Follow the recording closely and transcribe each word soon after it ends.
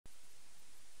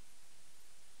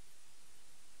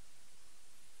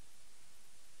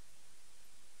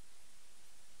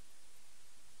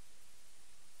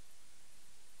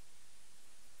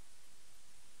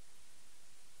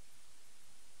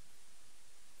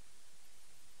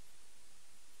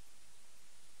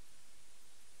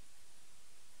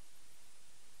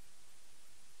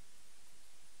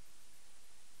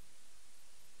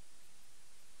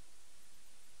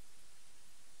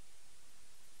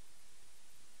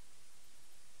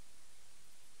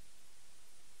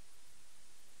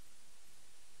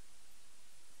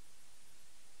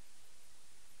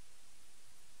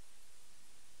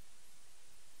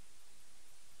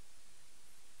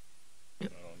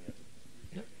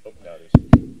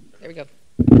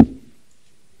There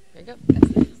you go. That's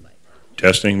the next slide.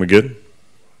 Testing, we good?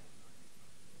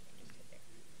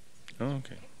 Oh,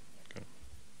 okay. Good.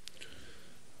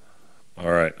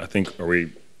 All right, I think, we're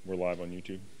live on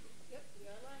YouTube? Yep, we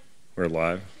are live. We're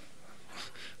live?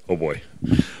 Oh boy.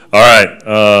 All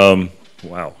right,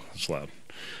 wow, that's loud.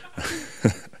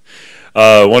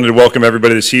 Wanted to welcome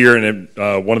everybody that's here, and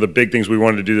one of the big things we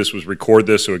wanted to do this was record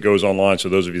this so it goes online. So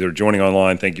those of you that are joining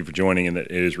online, thank you for joining, and that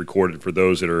it is recorded for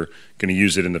those that are going to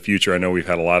use it in the future. I know we've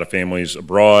had a lot of families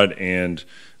abroad and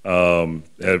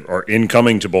are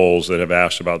incoming to Bolles that have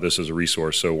asked about this as a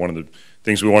resource. So one of the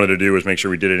things we wanted to do was make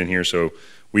sure we did it in here so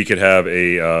we could have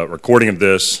a recording of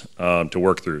this to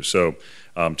work through. So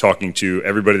talking to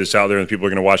everybody that's out there and the people who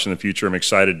are going to watch in the future, I'm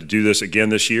excited to do this again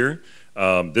this year.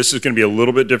 This is going to be a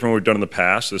little bit different than we've done in the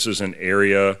past. This is an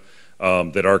area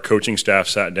that our coaching staff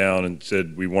sat down and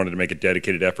said we wanted to make a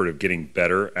dedicated effort of getting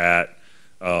better at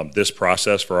this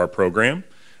process for our program.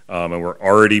 And we're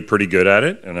already pretty good at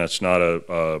it, and that's not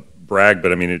a brag,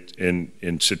 but I mean,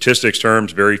 in statistics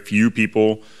terms, very few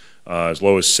people, as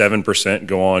low as 7%,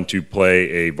 go on to play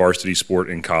a varsity sport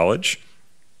in college.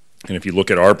 And if you look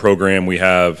at our program, we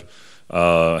have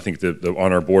I think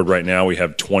on our board right now, we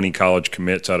have 20 college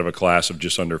commits out of a class of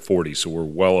just under 40. So we're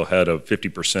well ahead of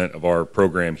 50% of our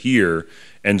program here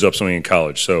ends up swimming in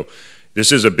college. So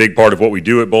this is a big part of what we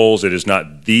do at Bolles. It is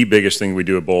not the biggest thing we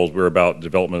do at Bolles. We're about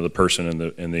development of the person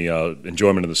and the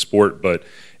enjoyment of the sport, but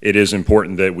it is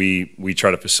important that we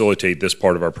try to facilitate this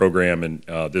part of our program and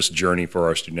this journey for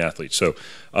our student athletes. So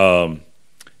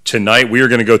tonight we are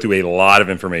going to go through a lot of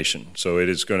information. So it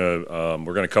is going to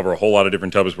we're going to cover a whole lot of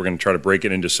different topics. We're going to try to break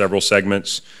it into several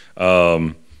segments,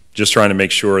 just trying to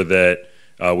make sure that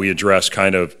we address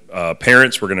kind of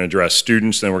parents, we're going to address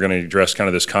students, then we're going to address kind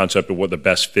of this concept of what the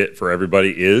best fit for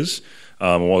everybody is.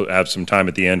 We'll have some time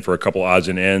at the end for a couple odds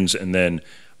and ends, and then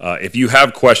if you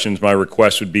have questions, my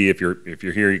request would be if you're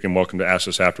here, you can welcome to ask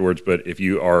us afterwards, but if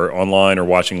you are online or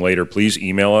watching later, please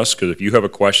email us, because if you have a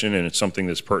question and it's something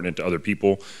that's pertinent to other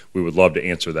people, we would love to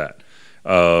answer that.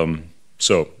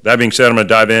 So that being said, I'm going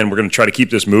to dive in. We're going to try to keep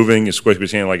this moving as quick as we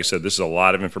can. Like I said, this is a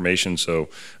lot of information, so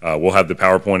we'll have the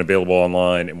PowerPoint available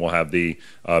online, and we'll have the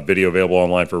video available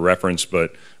online for reference,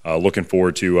 but looking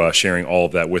forward to sharing all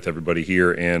of that with everybody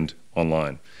here and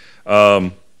online.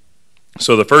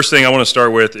 So the first thing I want to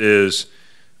start with is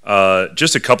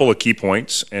just a couple of key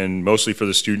points, and mostly for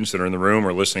the students that are in the room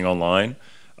or listening online.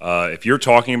 If you're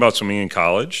talking about swimming in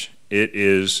college, it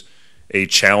is a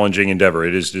challenging endeavor.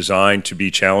 It is designed to be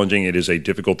challenging. It is a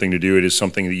difficult thing to do. It is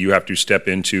something that you have to step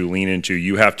into, lean into.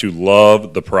 You have to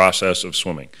love the process of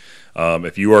swimming.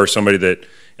 If you are somebody that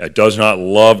does not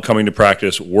love coming to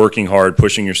practice, working hard,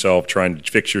 pushing yourself, trying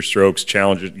to fix your strokes,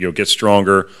 challenge it, get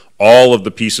stronger, all of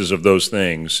the pieces of those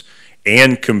things,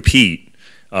 and compete,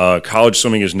 college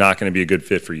swimming is not going to be a good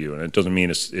fit for you. And it doesn't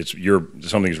mean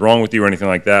something's wrong with you or anything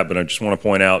like that, but I just want to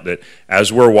point out that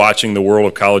as we're watching the world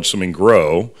of college swimming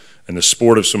grow and the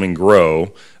sport of swimming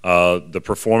grow, the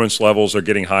performance levels are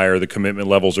getting higher, the commitment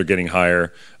levels are getting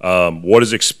higher. What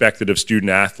is expected of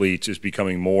student athletes is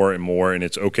becoming more and more, and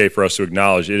it's okay for us to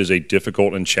acknowledge it is a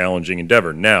difficult and challenging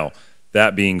endeavor. Now,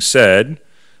 that being said,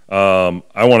 I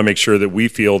want to make sure that we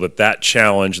feel that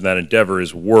challenge and that endeavor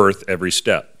is worth every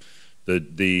step.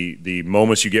 The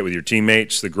moments you get with your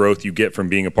teammates, the growth you get from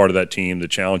being a part of that team, the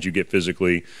challenge you get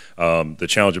physically, the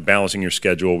challenge of balancing your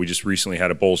schedule. We just recently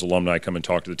had a Bolles alumni come and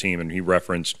talk to the team, and he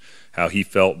referenced how he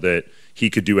felt that he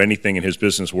could do anything in his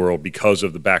business world because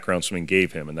of the background swimming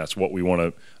gave him, and that's what we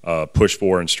want to push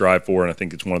for and strive for, and I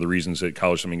think it's one of the reasons that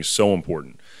college swimming is so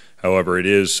important. However, it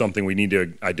is something we need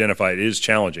to identify. It is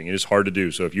challenging. It is hard to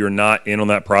do. So if you're not in on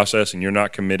that process and you're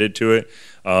not committed to it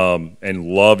and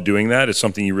love doing that, it's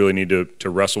something you really need to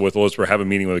wrestle with. Let's have a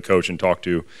meeting with a coach and talk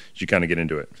to as you kind of get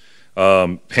into it.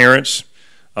 Parents,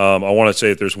 I want to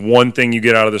say if there's one thing you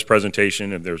get out of this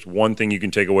presentation, if there's one thing you can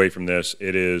take away from this,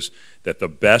 it is that the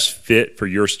best fit for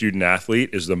your student athlete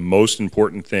is the most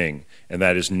important thing, and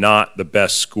that is not the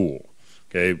best school.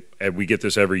 Okay, and we get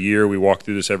this every year. We walk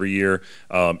through this every year.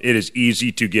 It is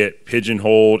easy to get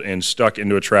pigeonholed and stuck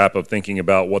into a trap of thinking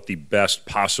about what the best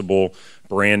possible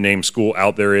brand name school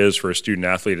out there is for a student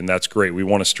athlete, and that's great. We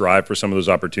want to strive for some of those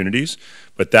opportunities,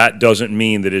 but that doesn't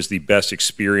mean that it's the best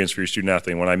experience for your student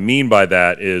athlete. And what I mean by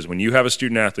that is when you have a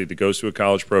student athlete that goes to a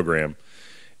college program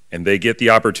and they get the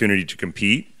opportunity to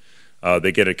compete,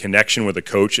 they get a connection with a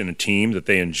coach and a team that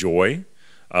they enjoy.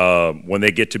 When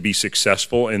they get to be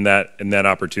successful in that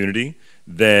opportunity,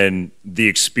 then the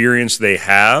experience they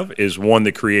have is one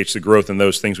that creates the growth in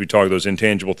those things we talk, those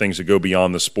intangible things that go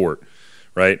beyond the sport,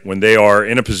 right? When they are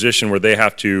in a position where they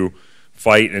have to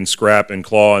fight and scrap and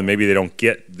claw, and maybe they don't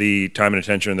get the time and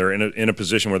attention, and they're in a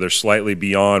position where they're slightly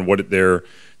beyond what their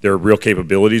real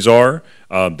capabilities are,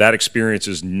 that experience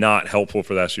is not helpful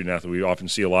for that student athlete. We often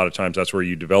see a lot of times that's where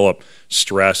you develop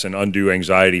stress and undue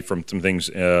anxiety from some things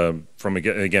from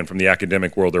the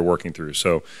academic world they're working through.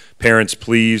 So parents,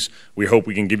 please, we hope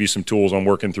we can give you some tools on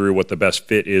working through what the best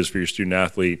fit is for your student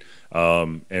athlete.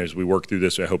 And as we work through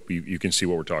this, I hope you can see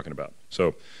what we're talking about.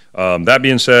 So that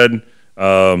being said,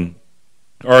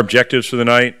 our objectives for the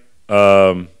night,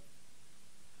 there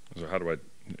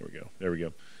we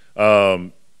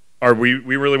go.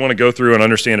 We really want to go through and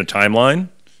understand a timeline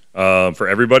for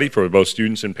everybody, for both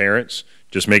students and parents,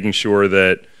 just making sure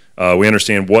that we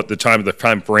understand what the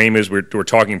time frame is. We're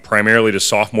talking primarily to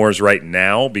sophomores right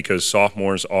now, because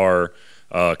sophomores are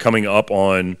coming up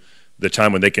on the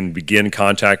time when they can begin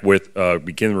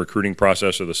begin the recruiting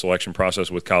process or the selection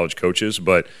process with college coaches.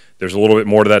 But there's a little bit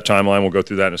more to that timeline. We'll go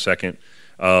through that in a second.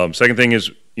 Second thing is,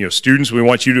 students, we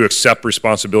want you to accept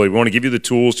responsibility. We want to give you the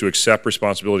tools to accept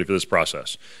responsibility for this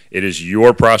process. It is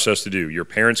your process to do. Your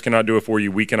parents cannot do it for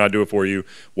you. We cannot do it for you.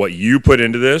 What you put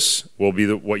into this will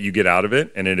be what you get out of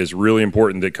it, and it is really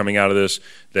important that coming out of this,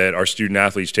 that our student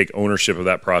athletes take ownership of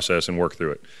that process and work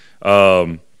through it.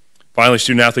 Finally,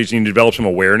 student athletes need to develop some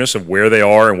awareness of where they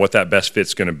are and what that best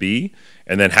fit's going to be,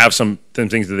 and then have some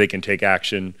things that they can take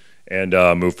action and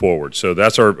move forward. So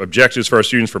that's our objectives for our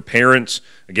students. For parents,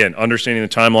 again, understanding the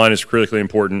timeline is critically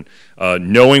important.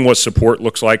 Knowing what support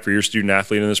looks like for your student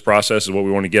athlete in this process is what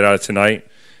we want to get out of tonight.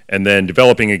 And then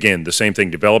developing, again, the same thing,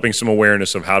 developing some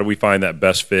awareness of how do we find that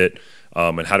best fit,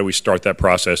 and how do we start that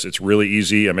process. It's really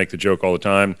easy. I make the joke all the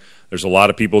time. There's a lot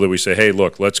of people that we say, hey,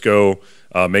 look, let's go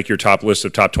make your top list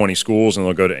of top 20 schools, and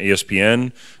they'll go to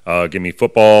ESPN, give me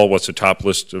football, what's the top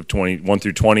list of 1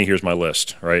 through 20, here's my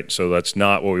list, right? So that's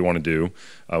not what we want to do.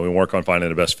 We work on finding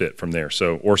the best fit from there,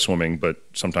 or swimming, but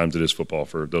sometimes it is football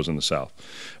for those in the South.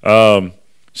 So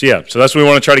that's what we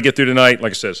want to try to get through tonight.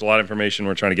 Like I said, it's a lot of information.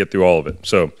 We're trying to get through all of it.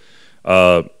 So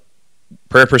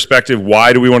prayer perspective,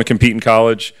 why do we want to compete in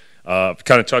college? I've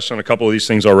kind of touched on a couple of these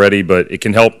things already, but it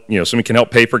can help, somebody can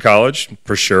help pay for college,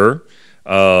 for sure.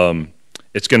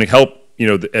 It's going to help,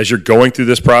 as you're going through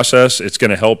this process, it's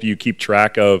going to help you keep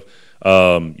track of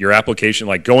your application.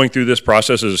 Like going through this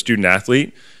process as a student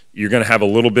athlete, you're going to have a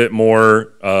little bit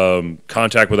more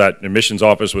contact with that admissions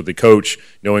office, with the coach,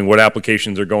 knowing what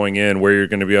applications are going in, where you're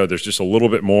going to be. There's just a little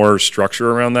bit more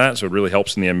structure around that, so it really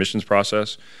helps in the admissions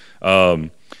process.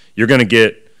 You're going to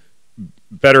get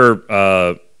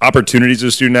better opportunities as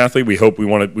a student athlete. We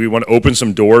want to open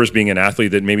some doors, being an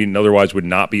athlete that maybe otherwise would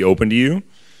not be open to you.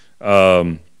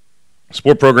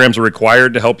 Sport programs are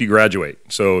required to help you graduate.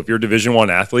 So if you're a Division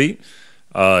I athlete,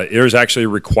 there's actually a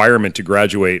requirement to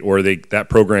graduate, or that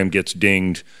program gets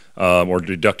dinged or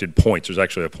deducted points. There's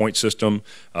actually a point system.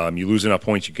 You lose enough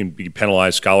points, you can be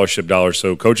penalized scholarship dollars.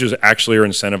 So coaches actually are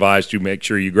incentivized to make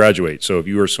sure you graduate. So if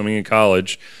you are swimming in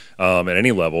college at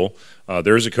any level,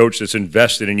 there is a coach that's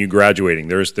invested in you graduating.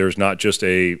 There's not just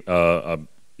they're going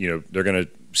to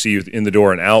see you in the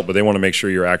door and out, but they want to make sure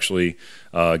you're actually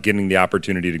getting the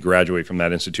opportunity to graduate from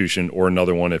that institution or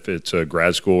another one if it's a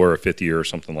grad school or a fifth year or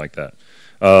something like that.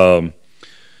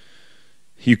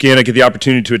 You can get the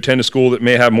opportunity to attend a school that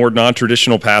may have more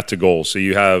non-traditional path to goals. So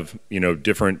you have,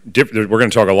 different we're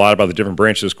going to talk a lot about the different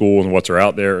branches of school and what's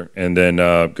out there, and then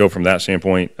go from that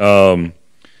standpoint.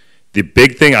 The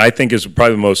big thing I think is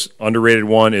probably the most underrated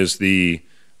one is the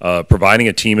providing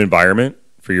a team environment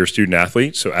for your student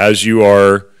athlete. So as you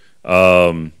are,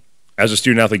 as a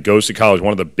student athlete goes to college,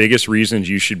 one of the biggest reasons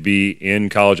you should be in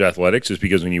college athletics is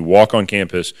because when you walk on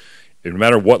campus, no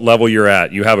matter what level you're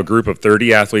at, you have a group of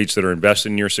 30 athletes that are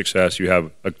invested in your success. You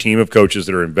have a team of coaches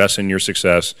that are invested in your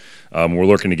success. We're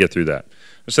looking to get through that.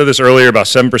 I said this earlier, about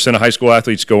 7% of high school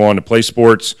athletes go on to play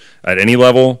sports at any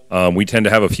level. We tend to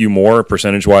have a few more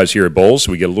percentage-wise here at Bolles,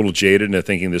 so we get a little jaded into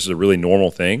thinking this is a really normal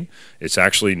thing. It's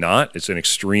actually not. It's an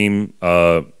extreme,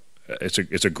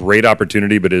 it's a great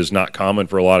opportunity, but it is not common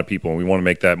for a lot of people, and we want to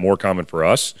make that more common for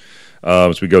us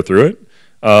as we go through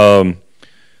it.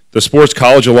 The sports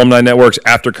college alumni networks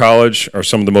after college are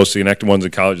some of the most connected ones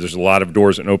in college. There's a lot of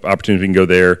doors and opportunities we can go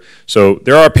there. So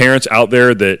there are parents out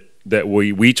there that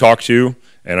we talk to,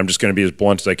 and I'm just going to be as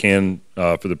blunt as I can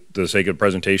for the sake of the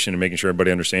presentation and making sure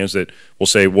everybody understands that. We'll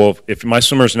say, well, if my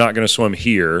swimmer's not going to swim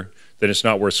here, then it's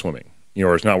not worth swimming.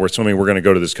 Or it's not worth swimming, we're going to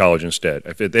go to this college instead.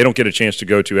 If they don't get a chance to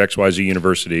go to XYZ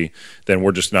University, then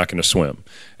we're just not going to swim.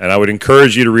 And I would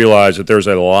encourage you to realize that there's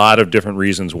a lot of different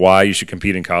reasons why you should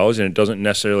compete in college, and it doesn't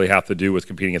necessarily have to do with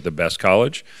competing at the best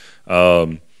college.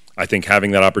 I think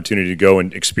having that opportunity to go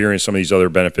and experience some of these other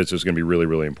benefits is going to be really,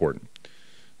 really important.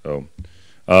 So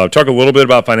Talk a little bit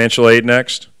about financial aid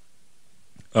next.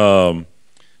 So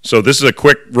this is a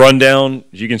quick rundown.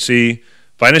 As you can see,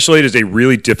 financial aid is a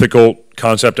really difficult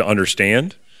concept to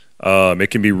understand.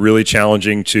 It can be really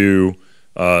challenging to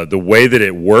the way that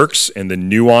it works and the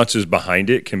nuances behind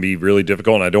it can be really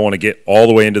difficult, and I don't want to get all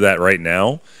the way into that right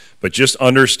now, but just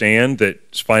understand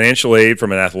that financial aid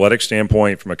from an athletic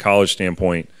standpoint, from a college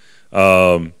standpoint,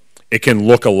 it can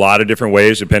look a lot of different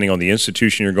ways depending on the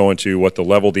institution you're going to, what the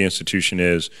level of the institution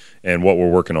is, and what we're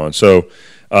working on. So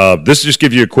this just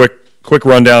gives you a quick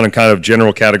rundown and kind of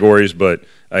general categories, but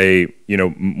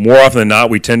more often than not,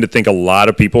 we tend to think a lot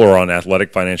of people are on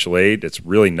athletic financial aid. It's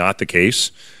really not the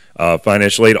case.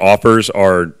 Financial aid offers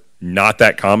are not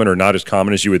that common or not as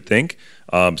common as you would think.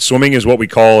 Swimming is what we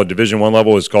call a Division I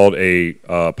level. It's called a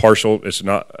partial. It's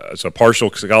a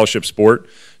partial scholarship sport.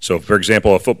 So, for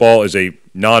example, a football is a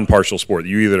non-partial sport.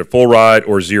 You either a full ride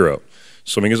or zero.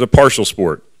 Swimming is a partial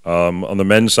sport. On the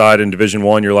men's side in Division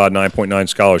I, you're allowed 9.9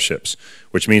 scholarships,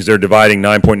 which means they're dividing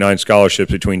 9.9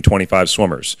 scholarships between 25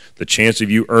 swimmers. The chance of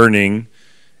you earning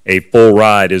a full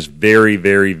ride is very,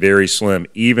 very, very slim,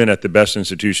 even at the best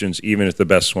institutions, even at the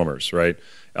best swimmers, right?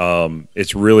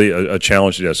 It's really a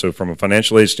challenge to that. So from a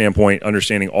financial aid standpoint,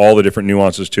 understanding all the different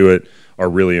nuances to it are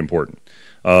really important.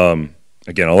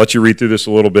 Again, I'll let you read through this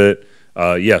a little bit.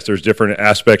 Yes, there's different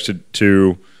aspects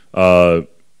to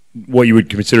what you would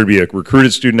consider to be a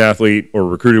recruited student athlete or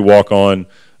recruited walk-on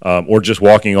or just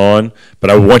walking on.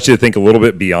 But I want you to think a little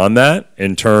bit beyond that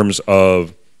in terms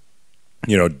of,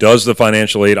 does the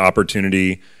financial aid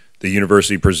opportunity the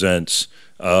university presents,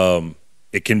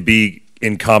 it can be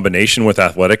in combination with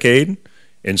athletic aid.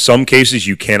 In some cases,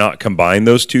 you cannot combine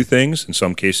those two things. In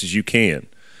some cases, you can.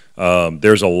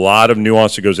 There's a lot of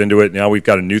nuance that goes into it. Now we've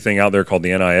got a new thing out there called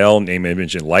the NIL, name,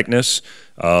 image, and likeness.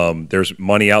 There's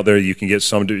money out there you can get.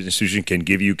 Some institution can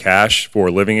give you cash for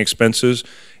living expenses.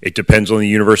 It depends on the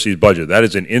university's budget. That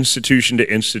is an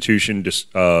institution-to-institution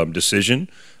decision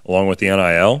along with the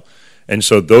NIL. And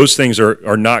so those things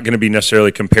are not going to be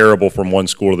necessarily comparable from one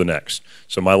school to the next.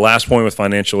 So my last point with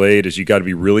financial aid is you got to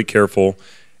be really careful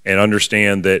and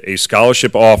understand that a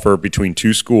scholarship offer between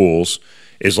two schools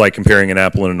is like comparing an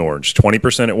apple and an orange.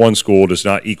 20% at one school does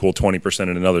not equal 20%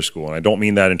 at another school. And I don't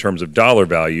mean that in terms of dollar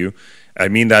value. I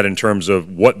mean that in terms of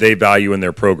what they value in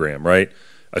their program, right?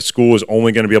 A school is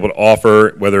only going to be able to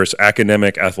offer, whether it's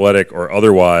academic, athletic, or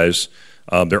otherwise,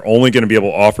 they're only going to be able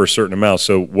to offer certain amounts.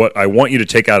 So what I want you to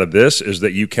take out of this is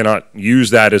that you cannot use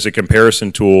that as a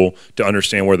comparison tool to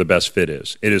understand where the best fit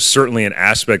is. It is certainly an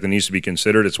aspect that needs to be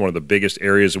considered. It's one of the biggest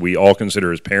areas that we all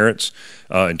consider as parents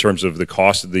in terms of the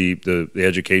cost of the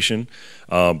education.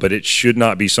 But it should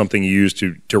not be something used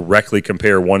to directly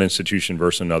compare one institution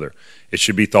versus another. It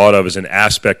should be thought of as an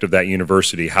aspect of that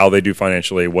university, how they do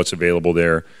financial aid, what's available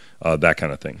there, that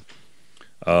kind of thing.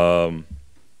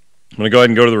 I'm going to go ahead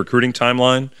and go to the recruiting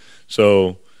timeline.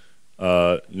 So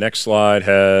next slide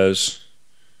it's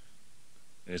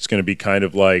going to be kind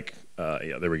of like,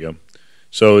 yeah, there we go.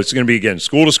 So it's going to be, again,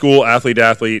 school to school, athlete to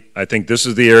athlete. I think this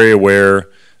is the area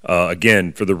where,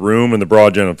 again, for the room and the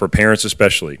broad general, for parents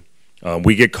especially,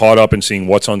 we get caught up in seeing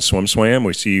what's on SwimSwam.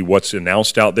 We see what's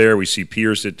announced out there. We see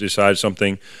peers that decide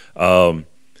something.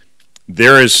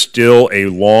 There is still a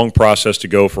long process to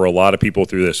go for a lot of people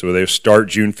through this. So they start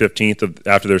June 15th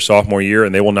after their sophomore year,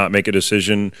 and they will not make a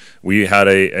decision. We had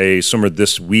a swimmer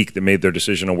this week that made their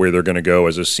decision on where they're going to go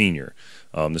as a senior.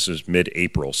 This is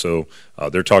mid-April. So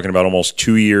they're talking about almost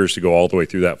 2 years to go all the way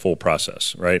through that full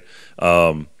process, right?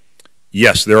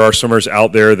 Yes, there are swimmers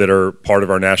out there that are part of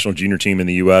our national junior team in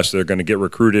the U.S. They're going to get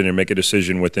recruited and make a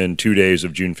decision within 2 days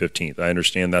of June 15th. I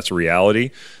understand that's a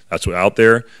reality. That's what's out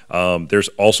there. There's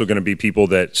also going to be people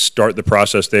that start the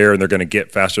process there, and they're going to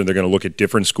get faster, and they're going to look at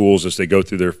different schools as they go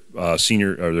through their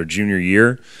senior or their junior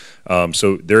year.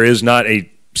 So there is not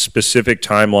a specific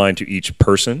timeline to each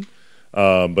person,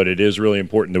 but it is really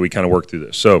important that we kind of work through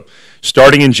this. So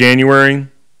starting in January,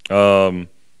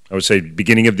 I would say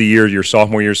beginning of the year, your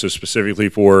sophomore year, so specifically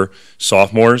for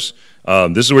sophomores.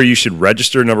 This is where you should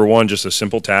register. Number one, just a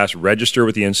simple task, register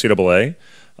with the NCAA.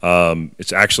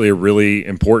 It's actually a really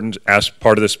important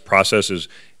part of this process.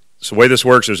 So the way this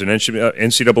works, there's an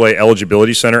NCAA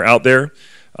eligibility center out there.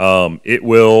 It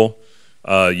will,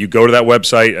 you go to that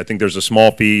website. I think there's a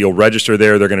small fee. You'll register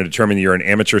there. They're going to determine your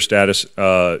amateur status,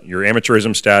 your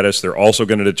amateurism status. They're also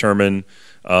going to determine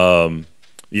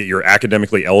you're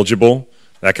academically eligible,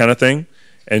 that kind of thing.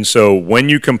 And so when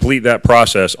you complete that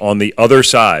process, on the other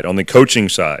side, on the coaching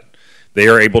side, they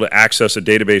are able to access a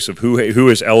database of who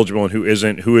is eligible and who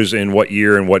isn't, who is in what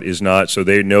year and what is not, so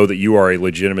they know that you are a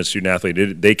legitimate student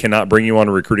athlete. They cannot bring you on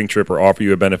a recruiting trip or offer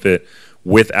you a benefit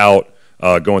without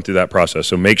going through that process.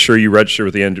 So make sure you register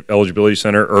with the Eligibility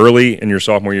Center early in your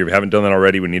sophomore year. If you haven't done that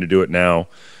already, we need to do it now.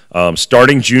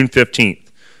 Starting June 15th,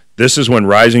 this is when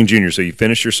rising juniors, so you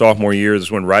finish your sophomore year, this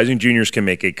is when rising juniors can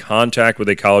make a contact with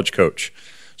a college coach.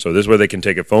 So this is where they can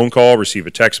take a phone call, receive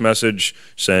a text message,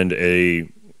 send a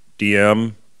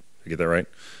DM, I get that right?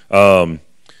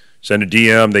 Send a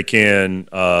DM. They can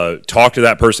talk to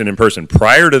that person in person.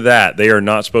 Prior to that, they are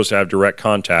not supposed to have direct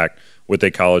contact with a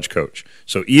college coach.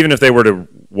 So even if they were to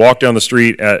walk down the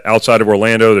street outside of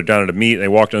Orlando, they're down at a meet, and they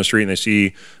walk down the street and they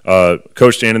see a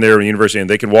coach standing there at the university, and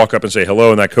they can walk up and say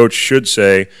hello, and that coach should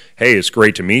say, hey, it's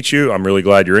great to meet you. I'm really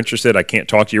glad you're interested. I can't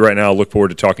talk to you right now. I look forward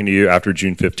to talking to you after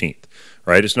June 15th.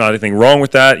 Right? It's not anything wrong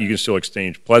with that. You can still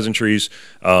exchange pleasantries.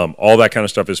 All that kind of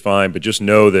stuff is fine, but just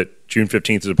know that June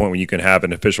 15th is a point when you can have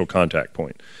an official contact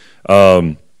point.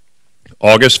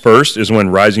 August 1st is when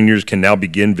rising juniors can now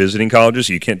begin visiting colleges.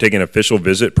 You can't take an official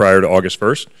visit prior to August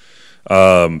 1st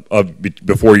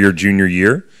before your junior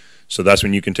year. So that's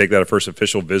when you can take that first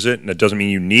official visit. And it doesn't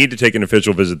mean you need to take an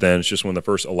official visit then. It's just when the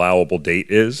first allowable date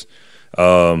is.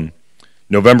 November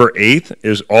 8th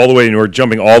is all the way, and we're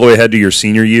jumping all the way ahead to your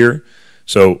senior year.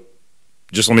 So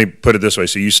just let me put it this way.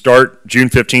 So you start June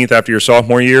 15th after your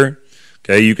sophomore year.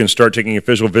 Okay, you can start taking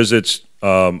official visits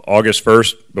August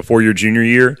 1st before your junior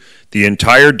year. The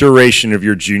entire duration of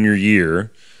your junior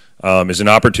year is an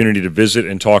opportunity to visit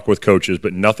and talk with coaches,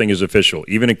 but nothing is official.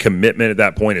 Even a commitment at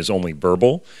that point is only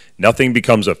verbal. Nothing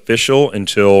becomes official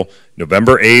until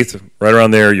November 8th, right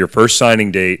around there, your first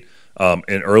signing date.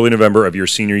 In early November of your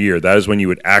senior year. That is when you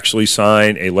would actually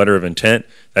sign a letter of intent.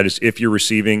 That is if you're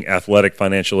receiving athletic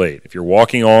financial aid. If you're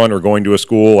walking on or going to a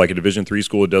school like a Division III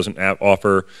school that doesn't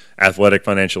offer athletic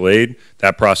financial aid,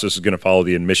 that process is going to follow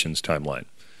the admissions timeline.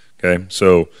 Okay,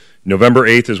 so November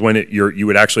 8th is when you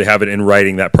would actually have it in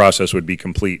writing. That process would be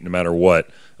complete no matter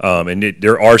what.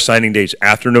 There are signing dates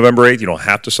after November 8th. You don't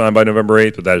have to sign by November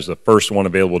 8th, but that is the first one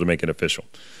available to make it official.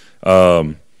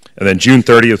 And then June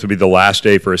 30th would be the last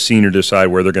day for a senior to decide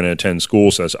where they're going to attend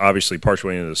school. So that's obviously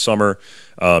partially into the summer.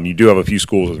 You do have a few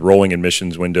schools with rolling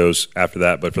admissions windows after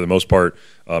that, but for the most part,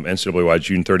 NCAA-wide,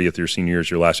 June 30th, your senior year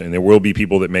is your last day. And there will be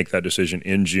people that make that decision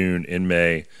in June, in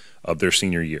May of their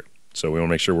senior year. So we want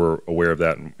to make sure we're aware of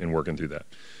that and working through that.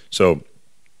 So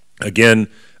again,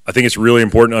 I think it's really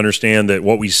important to understand that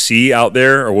what we see out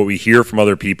there or what we hear from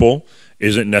other people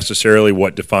isn't necessarily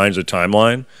what defines a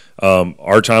timeline.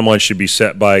 Our timeline should be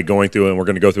set by going through, and we're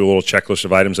going to go through a little checklist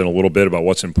of items in a little bit about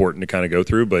what's important to kind of go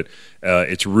through, but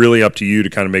it's really up to you to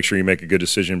kind of make sure you make a good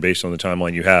decision based on the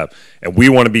timeline you have. And we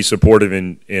want to be supportive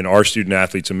in our student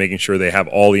athletes and making sure they have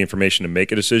all the information to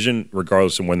make a decision,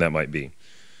 regardless of when that might be.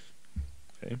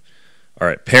 Okay. All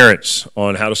right, parents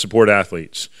on how to support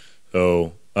athletes.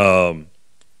 So I'm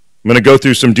going to go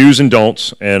through some do's and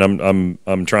don'ts, and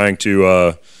I'm trying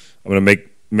to I'm going to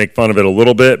make fun of it a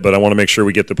little bit, but I want to make sure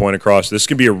we get the point across. This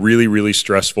can be a really, really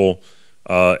stressful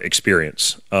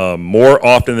experience. More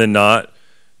often than not,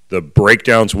 the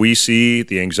breakdowns we see,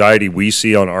 the anxiety we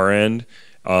see on our end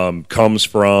comes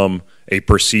from a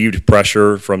perceived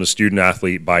pressure from the student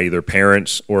athlete by either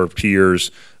parents or peers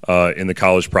in the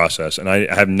college process. And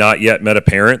I have not yet met a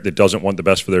parent that doesn't want the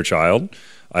best for their child.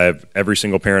 I have every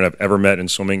single parent I've ever met in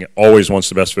swimming always wants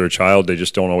the best for their child. They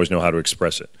just don't always know how to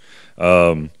express it.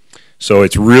 So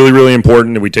it's really, really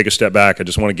important that we take a step back. I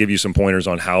just want to give you some pointers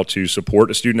on how to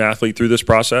support a student athlete through this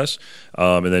process.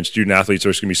 And then student athletes,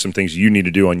 there's going to be some things you need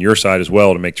to do on your side as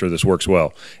well to make sure this works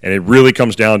well. And it really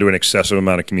comes down to an excessive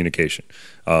amount of communication.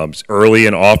 Early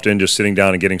and often just sitting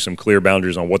down and getting some clear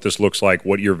boundaries on what this looks like,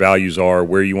 what your values are,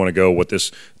 where you want to go, what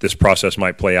this process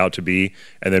might play out to be,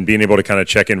 and then being able to kind of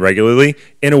check in regularly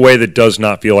in a way that does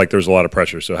not feel like there's a lot of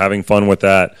pressure. So having fun with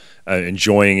that,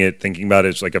 enjoying it, thinking about it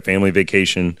as like a family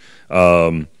vacation.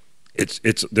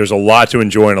 There's a lot to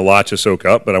enjoy and a lot to soak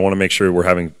up, but I want to make sure we're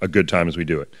having a good time as we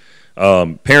do it.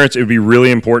 Parents, it would be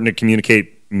really important to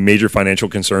communicate major financial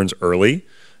concerns early.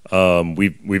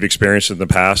 We've experienced in the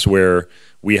past where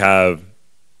we have,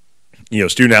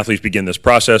 student athletes begin this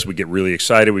process. We get really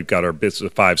excited. We've got our bits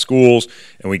of 5 schools,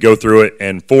 and we go through it,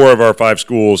 and 4 of our 5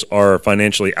 schools are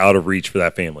financially out of reach for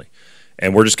that family.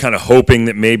 And we're just kind of hoping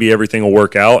that maybe everything will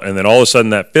work out. And then all of a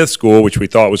sudden that 5th school, which we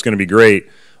thought was going to be great,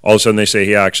 all of a sudden they say,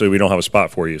 yeah, actually we don't have a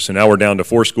spot for you. So now we're down to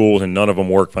 4 schools and none of them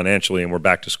work financially and we're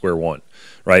back to square one,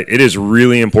 right? It is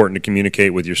really important to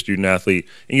communicate with your student athlete.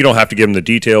 And you don't have to give them the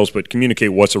details, but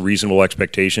communicate what's a reasonable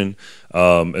expectation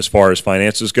as far as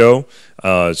finances go,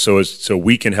 so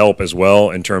we can help as well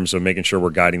in terms of making sure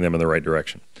we're guiding them in the right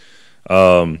direction.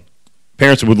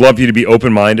 Parents would love you to be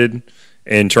open-minded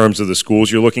in terms of the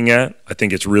schools you're looking at. I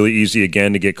think it's really easy,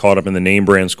 again, to get caught up in the name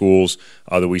brand schools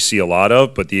that we see a lot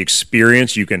of, but the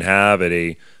experience you can have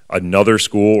at another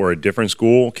school or a different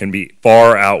school can be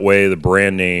far outweigh the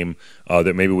brand name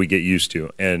that maybe we get used to.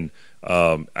 And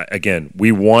again,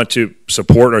 we want to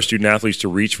support our student athletes to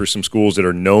reach for some schools that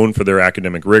are known for their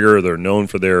academic rigor, they're known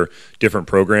for their different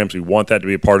programs. We want that to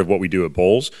be a part of what we do at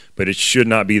Bolles, but it should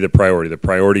not be the priority. The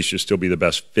priority should still be the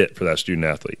best fit for that student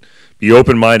athlete. Be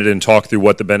open-minded and talk through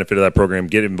what the benefit of that program,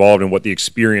 get involved in what the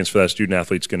experience for that student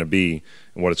athlete is going to be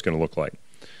and what it's going to look like.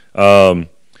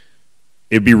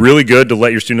 It'd be really good to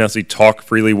let your student athlete talk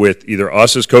freely with either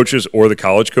us as coaches or the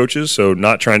college coaches, so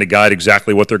not trying to guide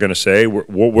exactly what they're going to say. What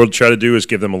we'll try to do is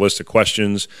give them a list of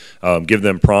questions, give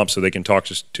them prompts so they can talk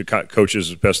to coaches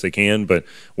as best they can, but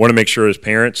want to make sure as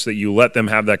parents that you let them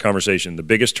have that conversation. The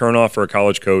biggest turnoff for a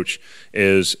college coach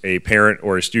is a parent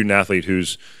or a student athlete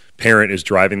whose parent is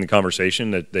driving the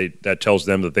conversation, that tells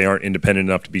them that they aren't independent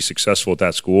enough to be successful at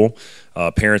that school.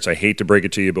 Parents, I hate to break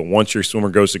it to you, but once your swimmer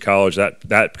goes to college,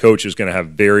 that coach is going to have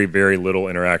very, very little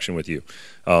interaction with you.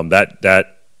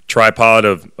 That tripod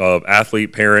of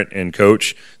athlete, parent, and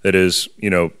coach that is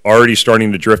already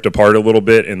starting to drift apart a little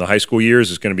bit in the high school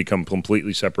years is going to become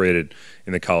completely separated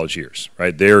in the college years.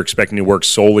 Right? They're expecting to work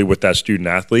solely with that student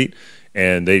athlete.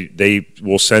 And they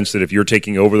will sense that if you're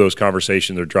taking over those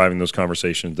conversations or driving those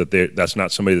conversations, that's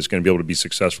not somebody that's going to be able to be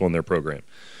successful in their program.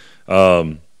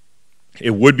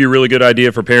 It would be a really good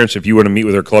idea for parents if you want to meet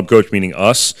with their club coach, meaning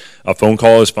us. A phone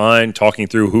call is fine, talking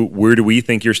through where do we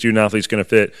think your student athlete's going to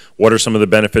fit, what are some of the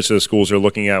benefits of the schools they're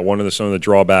looking at, what are some of the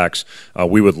drawbacks.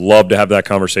 We would love to have that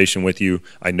conversation with you.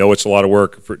 I know it's a lot of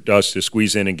work for us to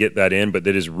squeeze in and get that in, but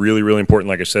that is really, really important.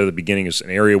 Like I said at the beginning, it's an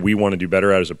area we want to do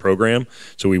better at as a program,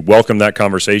 so we welcome that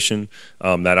conversation,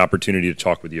 that opportunity to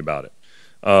talk with you about it.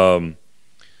 I'm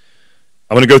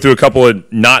going to go through a couple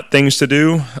of not things to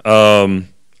do.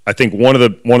 I think one of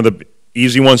the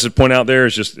easy ones to point out there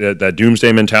is just that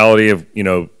doomsday mentality of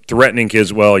threatening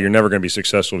kids. Well, you're never going to be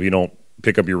successful if you don't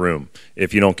pick up your room,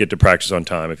 if you don't get to practice on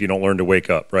time, if you don't learn to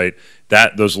wake up. Right?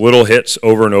 Those little hits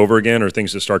over and over again are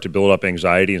things that start to build up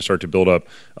anxiety and start to build up.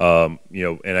 And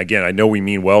again, I know we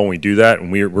mean well when we do that,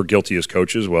 and we're guilty as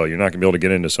coaches. Well, you're not going to be able to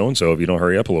get into so and so if you don't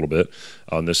hurry up a little bit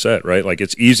on this set. Right? Like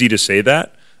it's easy to say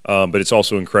that. But it's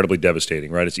also incredibly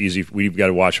devastating, right? It's easy. We've got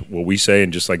to watch what we say,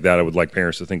 and just like that, I would like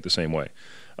parents to think the same way.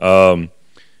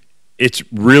 It's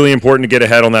really important to get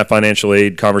ahead on that financial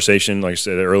aid conversation. Like I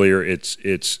said earlier,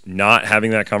 it's not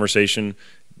having that conversation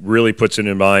really puts it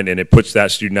in mind, and it puts that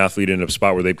student athlete in a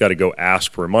spot where they've got to go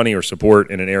ask for money or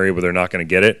support in an area where they're not going to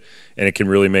get it, and it can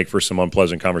really make for some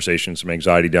unpleasant conversation, some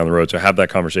anxiety down the road. So have that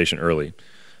conversation early.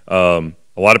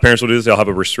 A lot of parents will do this. They'll have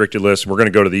a restricted list. We're going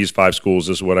to go to these 5 schools.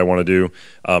 This is what I want to do.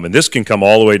 And this can come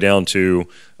all the way down to,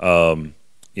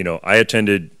 I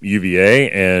attended UVA,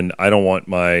 and I don't want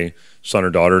my son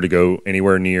or daughter to go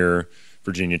anywhere near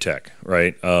Virginia Tech,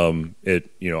 right? I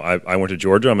went to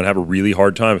Georgia. I'm going to have a really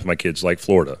hard time if my kids like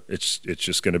Florida. It's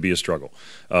just going to be a struggle.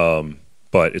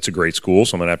 But it's a great school,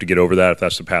 so I'm going to have to get over that if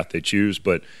that's the path they choose.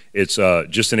 But it's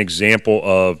just an example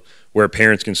of where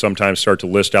parents can sometimes start to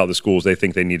list out the schools they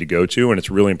think they need to go to, and it's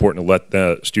really important to let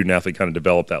the student athlete kind of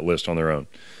develop that list on their own.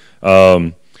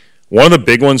 One of the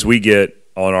big ones we get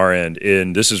on our end,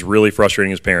 and this is really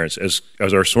frustrating as parents, as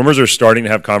our swimmers are starting to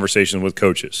have conversations with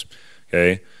coaches,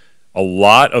 okay, a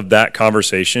lot of that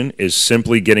conversation is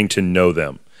simply getting to know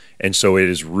them. And so it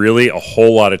is really a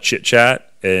whole lot of chit-chat.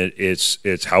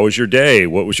 It's how was your day?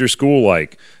 What was your school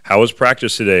like? How was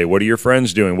practice today? What are your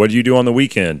friends doing? What do you do on the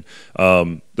weekend?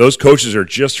 Those coaches are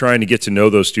just trying to get to know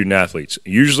those student athletes.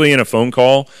 Usually in a phone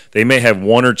call, they may have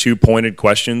 1 or 2 pointed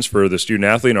questions for the student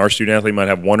athlete, and our student athlete might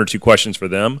have 1 or 2 questions for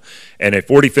them. And a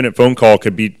 40-minute phone call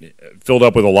could be filled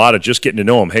up with a lot of just getting to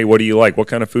know them. Hey, what do you like? What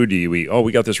kind of food do you eat? Oh,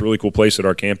 we got this really cool place at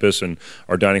our campus, and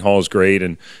our dining hall is great.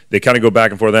 And they kind of go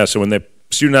back and forth that. So when the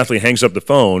student athlete hangs up the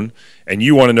phone and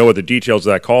you want to know what the details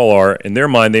of that call are, in their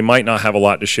mind, they might not have a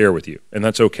lot to share with you, and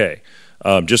that's okay.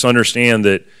 Just understand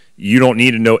that you don't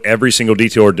need to know every single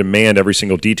detail or demand every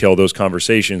single detail of those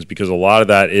conversations, because a lot of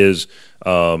that is,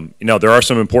 there are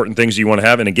some important things you want to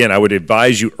have. And again, I would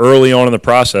advise you early on in the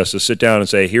process to sit down and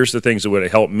say, here's the things that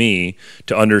would help me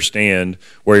to understand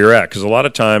where you're at. Because a lot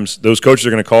of times those coaches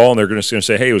are going to call and they're going to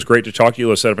say, hey, it was great to talk to you.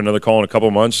 Let's set up another call in a couple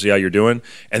of months to see how you're doing.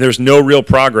 And there's no real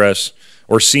progress,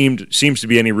 or seems to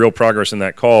be any real progress in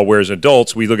that call, whereas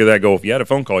adults, we look at that and go, if you had a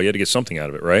phone call, you had to get something out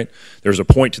of it, right? There's a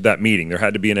point to that meeting. There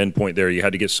had to be an end point there. You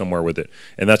had to get somewhere with it.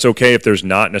 And that's okay if there's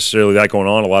not necessarily that going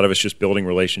on. A lot of it's just building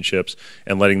relationships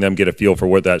and letting them get a feel for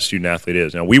what that student athlete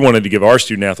is. Now, we wanted to give our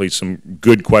student athletes some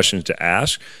good questions to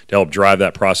ask to help drive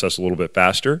that process a little bit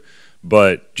faster.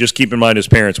 But just keep in mind as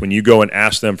parents, when you go and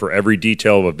ask them for every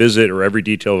detail of a visit or every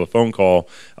detail of a phone call,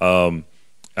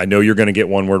 I know you're going to get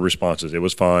one-word responses. It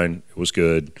was fine. It was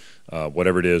good.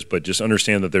 Whatever it is. But just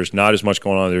understand that there's not as much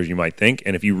going on there as you might think.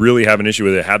 And if you really have an issue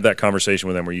with it, have that conversation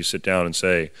with them where you sit down and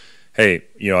say, hey,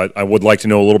 I would like to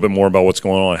know a little bit more about what's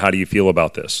going on. How do you feel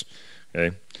about this?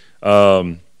 Okay.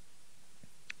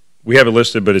 We have it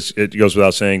listed, but it goes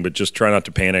without saying, but just try not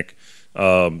to panic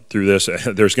through this.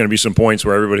 There's going to be some points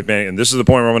where everybody panics, and this is the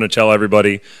point where I'm going to tell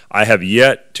everybody, I have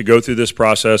yet to go through this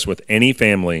process with any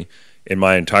family in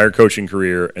my entire coaching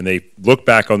career, and they look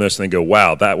back on this and they go,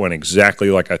 wow, that went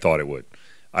exactly like I thought it would.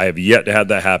 I have yet to have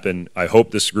that happen. I hope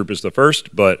this group is the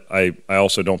first, but I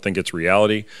also don't think it's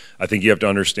reality. I think you have to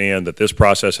understand that this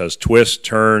process has twists,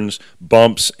 turns,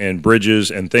 bumps, and bridges,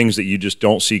 and things that you just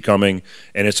don't see coming,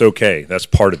 and it's okay. That's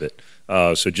part of it.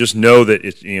 So just know that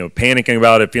it's, panicking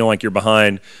about it, feeling like you're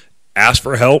behind, ask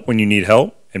for help when you need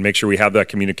help, and make sure we have that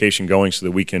communication going so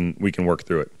that we can work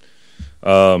through it.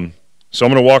 So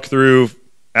I'm going to walk through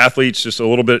athletes just a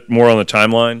little bit more on the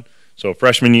timeline. So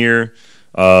freshman year,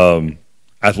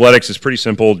 athletics is pretty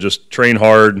simple. Just train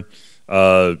hard.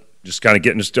 Just kind of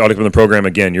getting started from the program.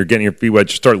 Again, you're getting your feet wet.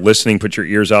 Just start listening. Put your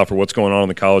ears out for what's going on in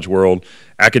the college world.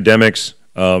 Academics,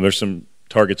 there's some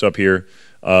targets up here.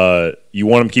 You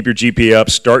want to keep your GPA up.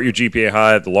 Start your GPA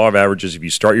high. The law of averages, if you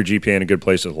start your GPA in a good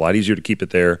place, it's a lot easier to keep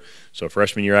it there. So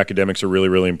freshman year academics are really,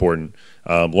 really important.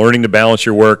 Learning to balance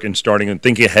your work and starting and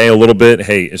thinking, hey, a little bit,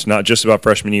 hey, it's not just about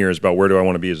freshman year. It's about where do I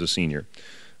want to be as a senior.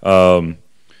 The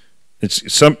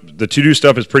to-do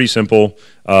stuff is pretty simple.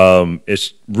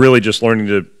 It's really just learning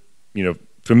to,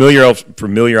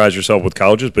 familiarize yourself with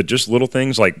colleges, but just little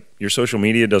things like your social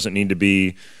media doesn't need to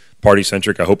be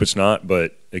party-centric. I hope it's not,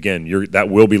 but again, that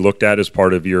will be looked at as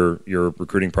part of your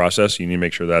recruiting process. You need to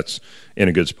make sure that's in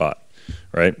a good spot,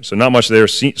 right? So not much there.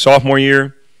 Sophomore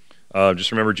year,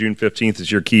 just remember June 15th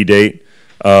is your key date.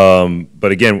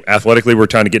 But again, athletically, we're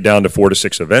trying to get down to 4 to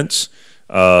 6 events.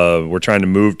 We're trying to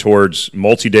move towards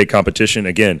multi-day competition.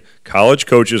 Again, college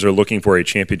coaches are looking for a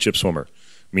championship swimmer.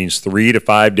 It means 3 to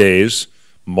 5 days,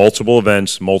 multiple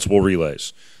events, multiple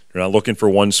relays. They're not looking for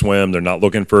one swim. They're not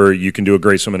looking for you can do a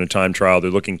great swim in a time trial.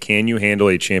 They're looking, can you handle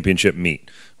a championship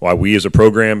meet? Why we as a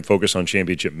program focus on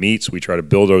championship meets. We try to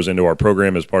build those into our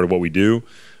program as part of what we do.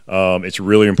 It's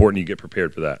really important you get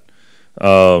prepared for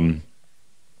that.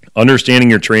 Understanding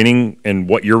your training and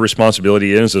what your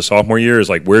responsibility is the sophomore year is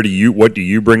like what do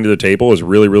you bring to the table is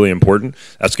really, really important.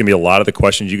 That's going to be a lot of the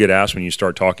questions you get asked when you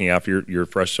start talking after your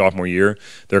fresh sophomore year.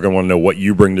 They're going to want to know what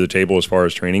you bring to the table as far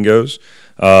as training goes.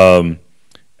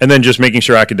 And then just making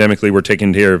sure academically we're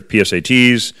taking care of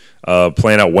PSATs,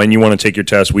 plan out when you want to take your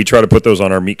test. We try to put those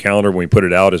on our meet calendar when we put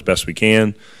it out as best we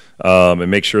can,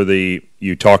 and make sure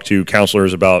you talk to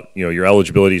counselors about your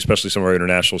eligibility, especially some of our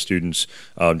international students,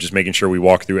 just making sure we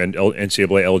walk through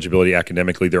NCAA eligibility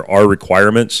academically. There are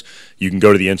requirements. You can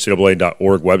go to the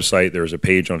ncaa.org website. There's a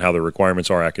page on how the requirements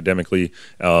are academically.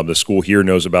 The school here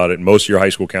knows about it. Most of your high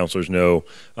school counselors know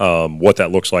what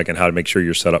that looks like and how to make sure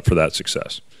you're set up for that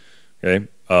success. Okay.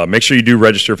 Make sure you do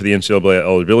register for the NCAA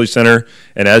Eligibility Center.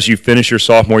 And as you finish your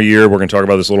sophomore year, we're going to talk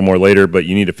about this a little more later, but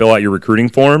you need to fill out your recruiting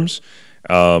forms,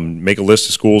 make a list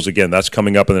of schools. Again, that's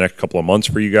coming up in the next couple of months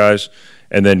for you guys,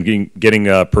 and then getting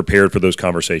prepared for those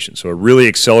conversations. So it really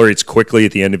accelerates quickly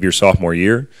at the end of your sophomore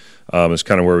year. Is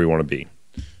kind of where we want to be.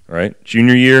 All right.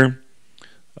 Junior year,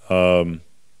 again,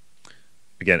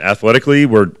 athletically,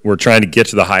 we're trying to get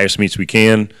to the highest meets we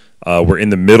can. We're in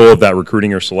the middle of that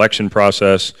recruiting or selection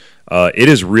process. It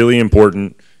is really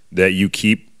important that you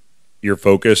keep your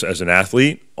focus as an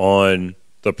athlete on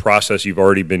the process you've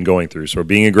already been going through. So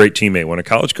being a great teammate. When a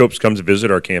college coach comes to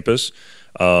visit our campus,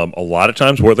 a lot of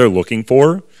times what they're looking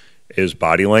for is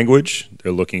body language.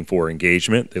 They're looking for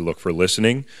engagement. They look for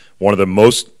listening. One of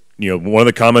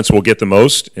the comments we'll get the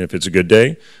most, if it's a good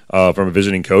day, from a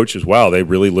visiting coach is, wow, they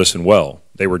really listen well.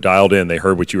 They were dialed in. They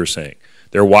heard what you were saying.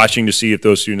 They're watching to see if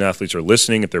those student athletes are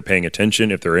listening, if they're paying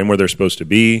attention, if they're in where they're supposed to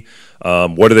be.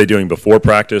 What are they doing before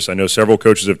practice? I know several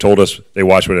coaches have told us they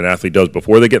watch what an athlete does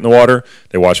before they get in the water.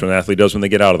 They watch what an athlete does when they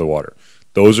get out of the water.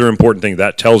 Those are important things.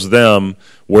 That tells them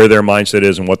where their mindset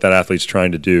is and what that athlete's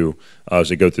trying to do as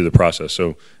they go through the process.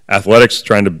 So athletics,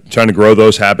 trying to grow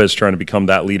those habits, trying to become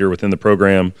that leader within the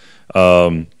program.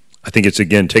 I think it's,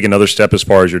 again, take another step as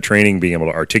far as your training, being able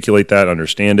to articulate that,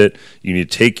 understand it. You need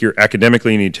to take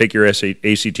academically, you need to take your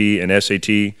ACT and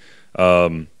SAT.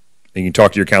 And you can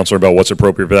talk to your counselor about what's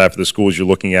appropriate for that for the schools you're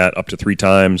looking at up to 3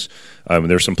 times.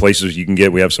 There's some places you can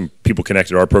get. We have some people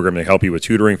connected to our program to help you with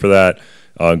tutoring for that.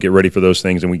 Get ready for those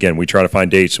things. And again, we try to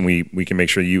find dates, and we can make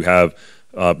sure you have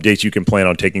dates you can plan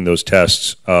on taking those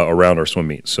tests around our swim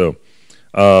meets. So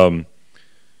Otherwise,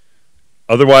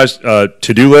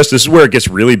 to-do list, this is where it gets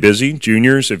really busy.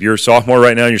 Juniors, if you're a sophomore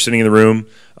right now and you're sitting in the room,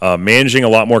 managing a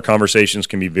lot more conversations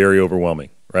can be very overwhelming,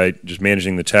 right? Just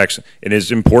managing the text. It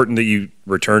is important that you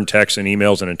return texts and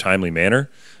emails in a timely manner.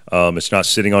 It's not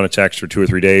sitting on a text for 2 or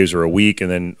 3 days or a week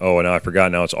and then, oh, now I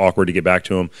forgot. Now it's awkward to get back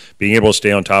to them. Being able to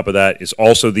stay on top of that is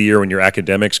also the year when your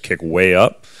academics kick way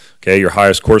up. Okay, your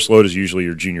highest course load is usually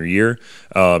your junior year.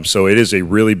 So it is a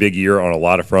really big year on a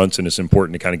lot of fronts, and it's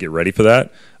important to kind of get ready for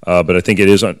that. But I think it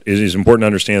is important to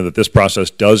understand that this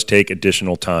process does take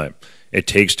additional time. It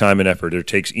takes time and effort. It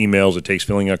takes emails. It takes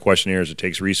filling out questionnaires. It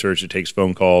takes research. It takes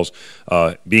phone calls.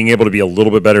 Being able to be a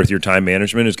little bit better with your time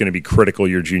management is going to be critical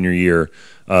your junior year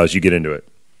as you get into it.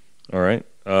 All right.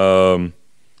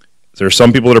 There are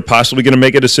some people that are possibly going to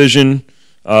make a decision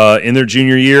in their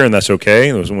junior year, and that's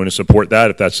okay. Those want to support that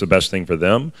if that's the best thing for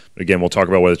them. But again, we'll talk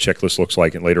about what the checklist looks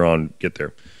like and later on get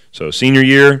there. So senior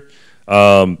year,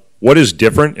 what is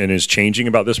different and is changing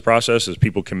about this process as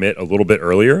people commit a little bit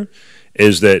earlier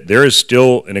is that there is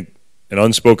still an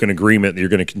unspoken agreement that you're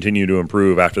going to continue to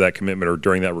improve after that commitment or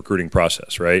during that recruiting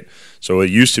process, right? So it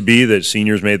used to be that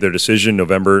seniors made their decision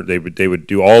November. They would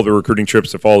do all the recruiting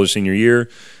trips that follow their senior year.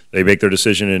 They make their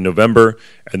decision in November,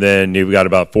 and then you've got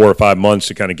about 4 or 5 months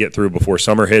to kind of get through before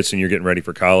summer hits and you're getting ready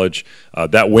for college.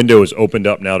 That window is opened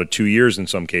up now to 2 years in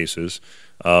some cases.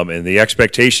 And the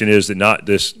expectation is that not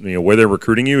this, where they're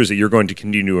recruiting you is that you're going to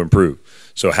continue to improve.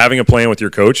 So having a plan with your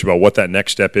coach about what that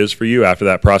next step is for you after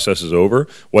that process is over,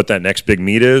 what that next big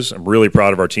meet is. I'm really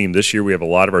proud of our team this year. We have a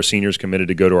lot of our seniors committed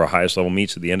to go to our highest level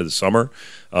meets at the end of the summer.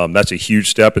 That's a huge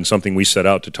step and something we set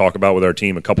out to talk about with our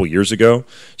team a couple years ago.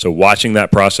 So watching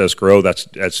that process grow,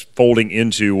 that's folding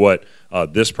into what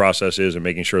this process is and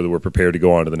making sure that we're prepared to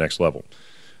go on to the next level.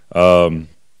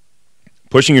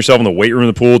 Pushing yourself in the weight room in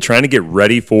the pool, trying to get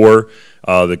ready for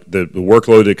the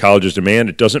workload that colleges demand.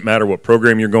 It doesn't matter what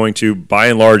program you're going to. By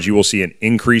and large, you will see an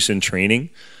increase in training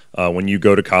when you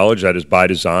go to college. That is by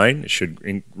design. It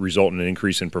should result in an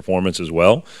increase in performance as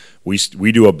well.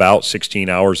 We do about 16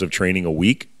 hours of training a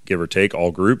week, give or take,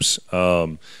 all groups.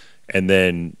 And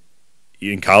then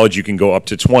in college, you can go up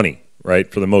to 20.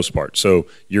 Right, for the most part. So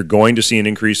you're going to see an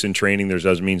increase in training. There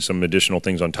does mean some additional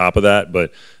things on top of that,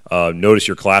 but notice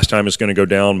your class time is going to go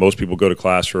down. Most people go to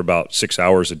class for about 6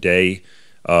 hours a day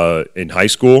in high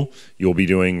school. You'll be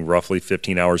doing roughly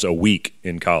 15 hours a week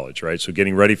in college, right? So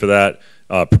getting ready for that,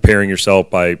 preparing yourself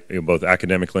by both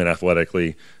academically and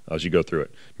athletically as you go through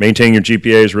it. Maintaining your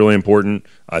GPA is really important.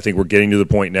 I think we're getting to the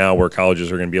point now where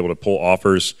colleges are going to be able to pull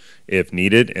offers if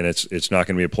needed, and it's not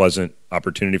going to be a pleasant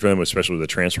opportunity for them, especially with the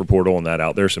transfer portal and that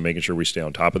out there. So making sure we stay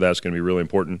on top of that is going to be really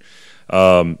important.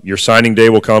 Your signing day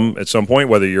will come at some point,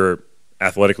 whether you're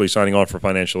athletically signing on for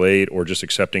financial aid or just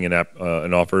accepting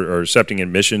an offer or accepting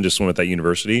admission to swim at that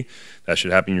university. That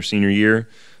should happen your senior year.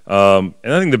 And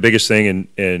I think the biggest thing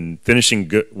in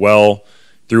finishing well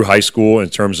through high school in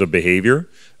terms of behavior,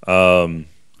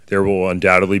 there will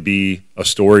undoubtedly be a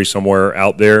story somewhere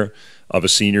out there of a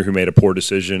senior who made a poor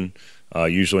decision,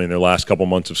 usually in their last couple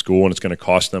months of school, and it's going to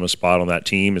cost them a spot on that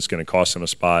team. It's going to cost them a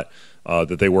spot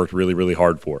that they worked really, really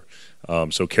hard for.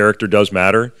 So character does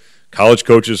matter. College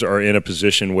coaches are in a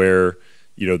position where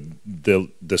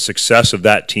the success of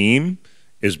that team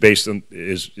is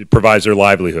it provides their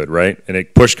livelihood, right? And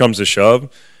it push comes to shove,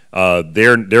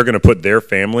 they're going to put their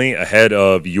family ahead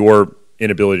of your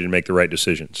inability to make the right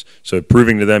decisions. So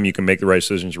proving to them you can make the right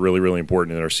decisions is really, really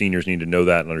important, and our seniors need to know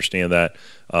that and understand that,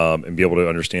 and be able to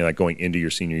understand that going into your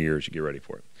senior year as you get ready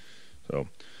for it. So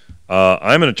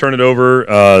I'm going to turn it over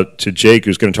to Jake,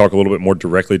 who's going to talk a little bit more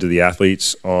directly to the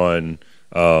athletes on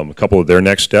a couple of their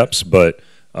next steps. But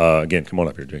again, come on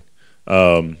up here, Jake.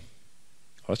 Oh,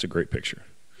 that's a great picture.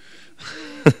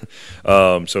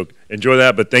 So enjoy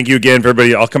that, but thank you again for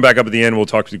everybody. I'll come back up at the end. We'll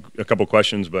talk to a couple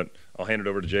questions, but I'll hand it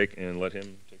over to Jake and let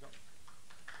him take off.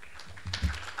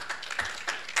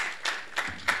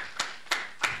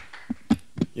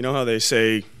 You know how they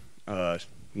say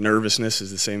nervousness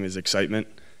is the same as excitement?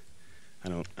 I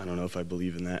don't know if I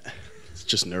believe in that. It's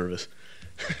just nervous.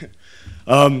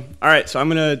 All right, so I'm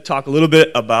going to talk a little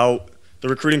bit about the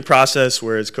recruiting process,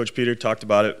 whereas Coach Peter talked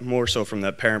about it more so from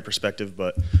that parent perspective,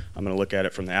 but I'm going to look at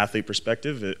it from the athlete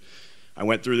perspective. I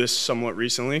went through this somewhat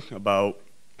recently, about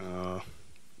 9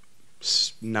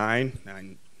 is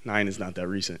not that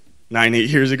recent, 8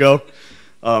 years ago.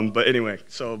 But anyway,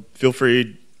 so feel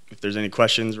free, if there's any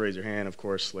questions, raise your hand, of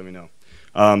course, let me know.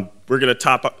 We're going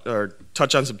to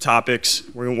touch on some topics.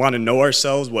 We're going to want to know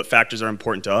ourselves, what factors are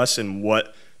important to us, and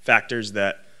what factors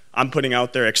that I'm putting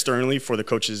out there externally for the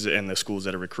coaches and the schools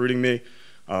that are recruiting me.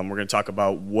 We're going to talk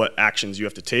about what actions you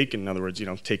have to take. In other words,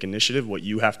 take initiative, what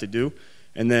you have to do.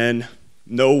 and then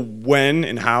know when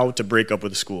and how to break up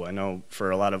with the school. I know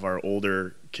for a lot of our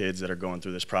older kids that are going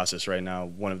through this process right now,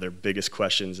 one of their biggest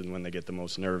questions and when they get the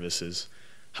most nervous is,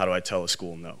 how do I tell a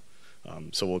school no?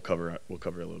 So we'll cover a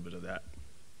little bit of that.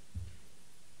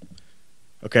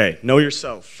 Okay, know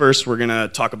yourself. First, we're gonna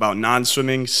talk about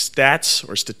non-swimming stats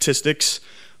or statistics,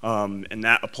 and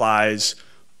that applies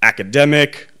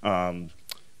academic,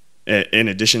 in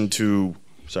addition to,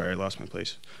 sorry, I lost my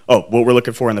place. Oh, what we're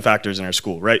looking for in the factors in our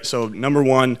school, right? So number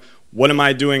one, what am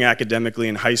I doing academically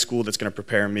in high school that's gonna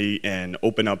prepare me and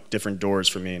open up different doors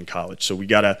for me in college? So we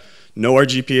gotta know our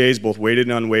GPAs, both weighted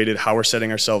and unweighted, how we're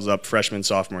setting ourselves up freshman,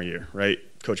 sophomore year, right?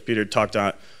 Coach Peter talked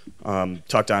on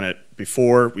it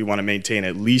before. We wanna maintain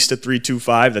at least a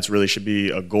 3.25. That's really should be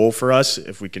a goal for us.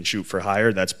 If we can shoot for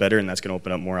higher, that's better, and that's gonna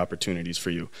open up more opportunities for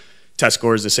you. Test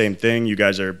score is the same thing. You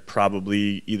guys are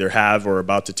probably either have or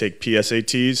about to take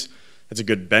PSATs. That's a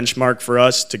good benchmark for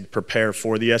us to prepare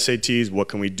for the SATs. What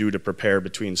can we do to prepare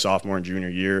between sophomore and junior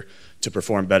year to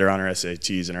perform better on our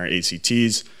SATs and our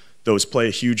ACTs? Those play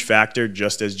a huge factor,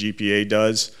 just as GPA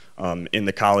does, in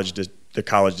the college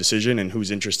decision and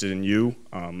who's interested in you.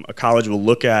 A college will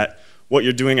look at what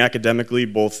you're doing academically,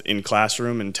 both in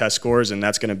classroom and test scores, and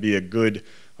that's going to be a good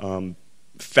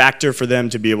factor for them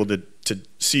to be able to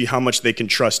see how much they can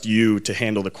trust you to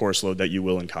handle the course load that you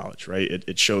will in college, right?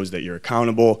 It shows that you're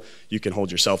accountable, you can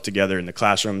hold yourself together in the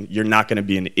classroom, you're not going to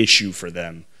be an issue for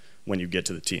them when you get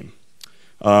to the team.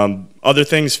 Other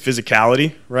things,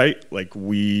 physicality, right? Like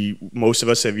most of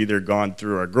us have either gone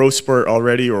through our growth spurt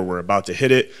already or we're about to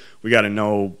hit it. We got to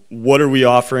know what are we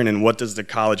offering and what does the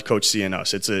college coach see in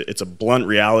us. It's a blunt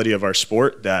reality of our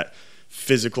sport that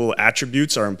physical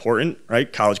attributes are important,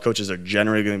 right? College coaches are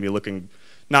generally going to be looking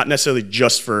not necessarily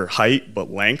just for height, but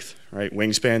length, right?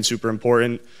 Wingspan, super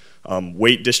important.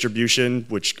 Weight distribution,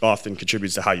 which often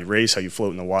contributes to how you race, how you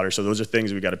float in the water. So those are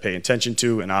things we got to pay attention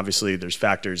to, and obviously there's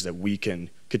factors that we can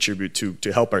contribute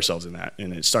to help ourselves in that.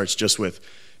 And it starts just with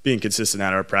being consistent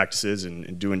at our practices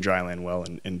and doing dryland well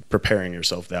and preparing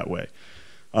yourself that way.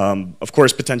 Of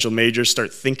course, potential majors,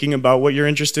 start thinking about what you're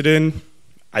interested in.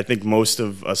 I think most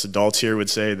of us adults here would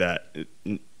say that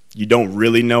you don't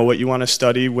really know what you want to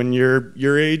study when you're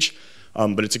your age,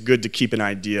 but it's good to keep an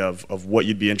idea of what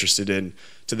you'd be interested in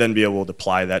to then be able to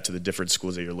apply that to the different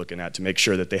schools that you're looking at to make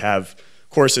sure that they have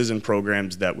courses and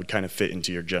programs that would kind of fit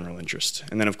into your general interest.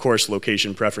 And then of course,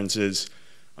 location preferences.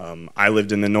 I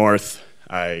lived in the north.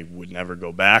 I would never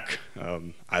go back.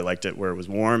 I liked it where it was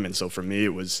warm, and so for me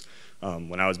it was,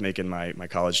 when I was making my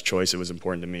college choice, it was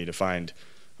important to me to find,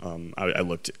 I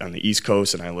looked on the East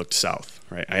Coast and I looked south,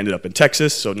 right? I ended up in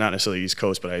Texas, so not necessarily East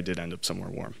Coast, but I did end up somewhere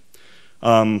warm.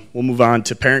 We'll move on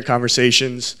to parent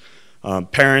conversations.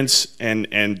 Parents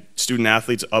and student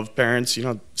athletes of parents,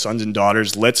 sons and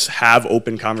daughters, let's have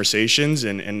open conversations.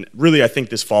 And really, I think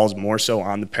this falls more so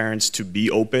on the parents to be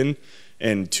open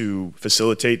and to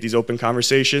facilitate these open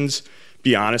conversations.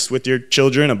 Be honest with your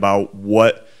children about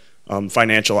what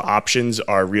financial options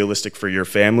are realistic for your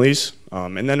families.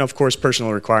 And then, of course,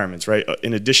 personal requirements, right?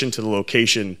 In addition to the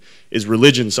location, is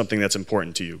religion something that's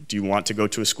important to you? Do you want to go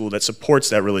to a school that supports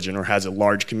that religion or has a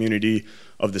large community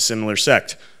of the similar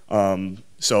sect?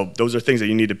 So those are things that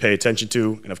you need to pay attention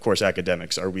to. And of course,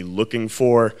 academics. Are we looking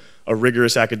for a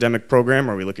rigorous academic program?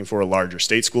 Or are we looking for a larger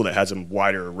state school that has a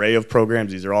wider array of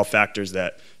programs? These are all factors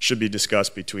that should be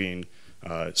discussed between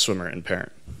swimmer and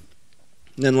parent.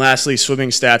 And then lastly, swimming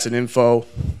stats and info.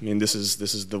 I mean, this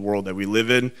is the world that we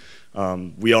live in.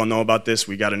 We all know about this.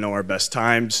 We got to know our best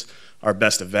times, our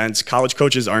best events. College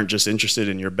coaches aren't just interested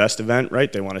in your best event,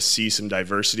 right? They want to see some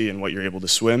diversity in what you're able to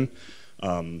swim.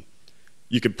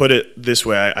 You could put it this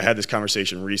way. I had this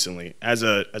conversation recently. As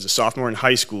a sophomore in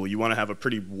high school, you want to have a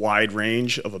pretty wide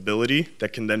range of ability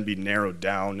that can then be narrowed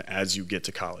down as you get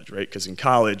to college, right? Because in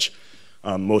college,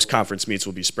 most conference meets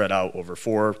will be spread out over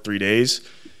 3 days.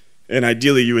 And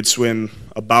ideally, you would swim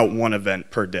about one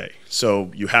event per day. So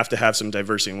you have to have some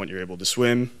diversity in what you're able to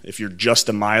swim. If you're just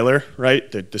a miler, right,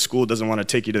 the school doesn't want to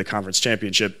take you to the conference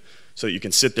championship so that you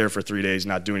can sit there for 3 days,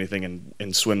 not do anything,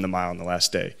 and swim the mile on the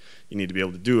last day. You need to be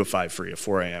able to do a 5 free, a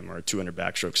 4 a.m., or a 200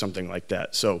 backstroke, something like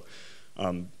that. So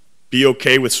be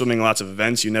okay with swimming lots of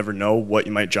events. You never know what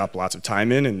you might drop lots of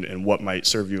time in and what might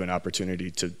serve you an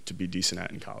opportunity to be decent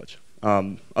at in college.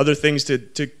 Other things to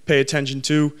pay attention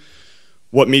to.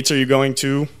 What meets are you going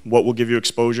to? What will give you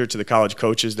exposure to the college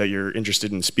coaches that you're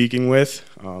interested in speaking with?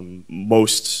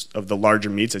 Most of the larger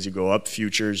meets as you go up,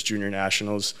 futures, junior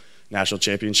nationals, national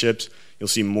championships, you'll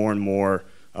see more and more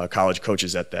college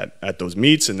coaches at those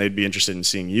meets, and they'd be interested in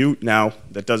seeing you. Now,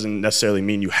 that doesn't necessarily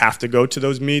mean you have to go to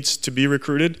those meets to be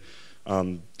recruited.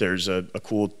 There's a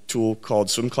cool tool called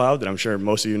SwimCloud that I'm sure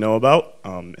most of you know about,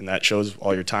 and that shows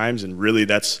all your times, and really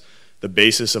that's the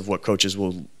basis of what coaches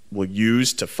will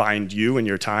use to find you and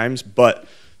your times, but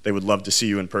they would love to see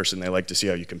you in person. They like to see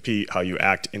how you compete, how you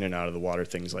act in and out of the water,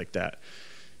 things like that.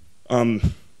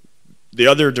 The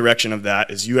other direction of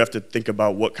that is you have to think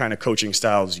about what kind of coaching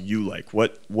styles you like.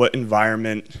 What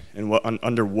environment and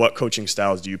under what coaching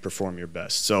styles do you perform your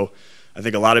best? So I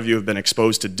think a lot of you have been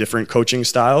exposed to different coaching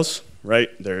styles, right?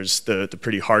 There's the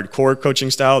pretty hardcore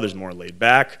coaching style. There's more laid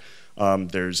back.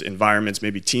 There's environments,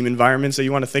 maybe team environments that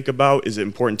you want to think about. Is it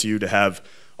important to you to have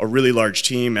a really large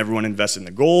team, everyone invest in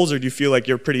the goals, or do you feel like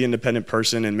you're a pretty independent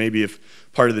person and maybe if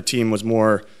part of the team was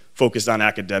more focused on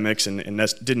academics and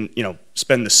didn't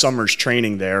spend the summers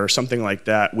training there or something like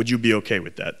that, would you be okay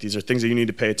with that? These are things that you need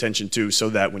to pay attention to so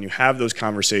that when you have those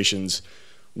conversations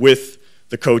with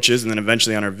the coaches and then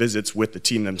eventually on our visits with the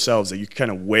team themselves, that you can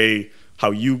kind of weigh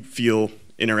how you feel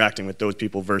interacting with those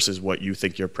people versus what you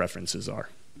think your preferences are.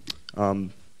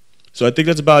 So I think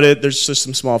that's about it. There's just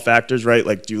some small factors, right?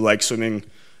 Like, do you like swimming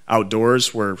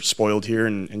outdoors? We're spoiled here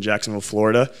in Jacksonville,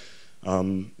 Florida.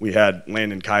 We had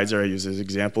Landon Kaiser, I use as an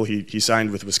example. He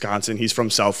signed with Wisconsin. He's from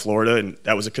South Florida, and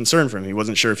that was a concern for him. He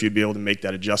wasn't sure if he'd be able to make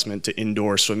that adjustment to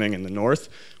indoor swimming in the north,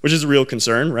 which is a real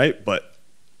concern, right? But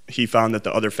he found that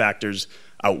the other factors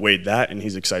outweighed that, and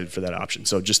he's excited for that option.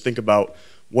 So just think about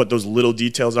what those little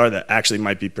details are that actually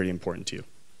might be pretty important to you.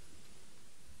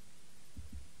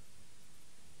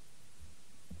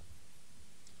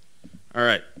 All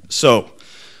right, so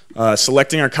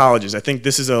selecting our colleges. I think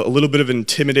this is a little bit of an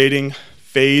intimidating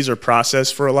phase or process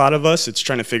for a lot of us. It's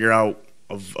trying to figure out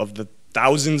of the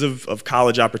thousands of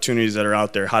college opportunities that are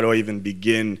out there, how do I even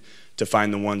begin to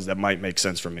find the ones that might make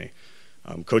sense for me?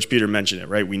 Coach Peter mentioned it,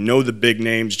 right? We know the big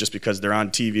names just because they're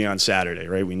on TV on Saturday,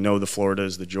 right? We know the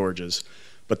Floridas, the Georgias,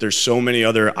 but there's so many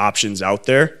other options out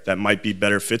there that might be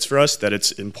better fits for us that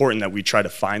it's important that we try to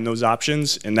find those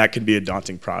options, and that can be a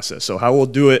daunting process. So how we'll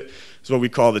do it is what we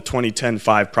call the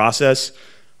 20-10-5 process.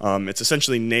 It's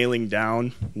essentially nailing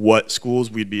down what schools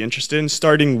we'd be interested in,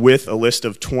 starting with a list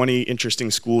of 20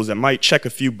 interesting schools that might check a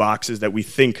few boxes that we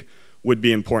think would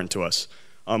be important to us.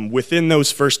 Within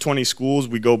those first 20 schools,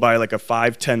 we go by like a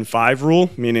 5-10-5 rule,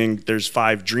 meaning there's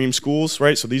 5 dream schools,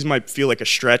 right? So these might feel like a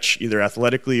stretch, either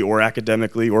athletically or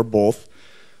academically or both.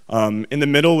 In the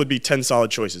middle would be 10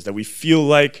 solid choices that we feel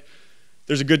like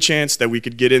there's a good chance that we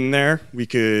could get in there, we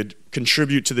could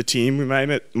contribute to the team. We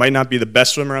might not be the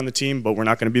best swimmer on the team, but we're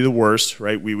not going to be the worst,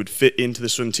 right? We would fit into the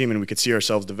swim team and we could see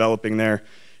ourselves developing there.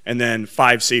 And then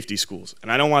 5 safety schools.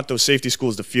 And I don't want those safety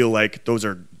schools to feel like those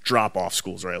are drop-off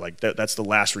schools, right? Like that's the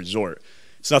last resort.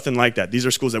 It's nothing like that. These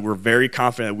are schools that we're very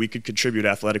confident that we could contribute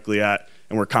athletically at,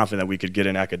 and we're confident that we could get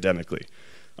in academically.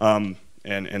 And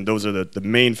those are the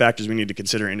main factors we need to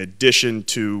consider in addition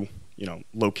to,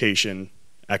 location,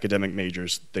 academic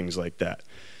majors, things like that.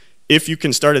 If you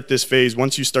can start at this phase,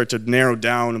 once you start to narrow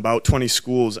down about 20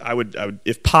 schools, I would,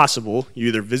 if possible, you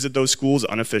either visit those schools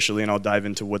unofficially, and I'll dive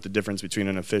into what the difference between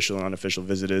an official and unofficial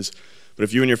visit is. But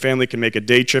if you and your family can make a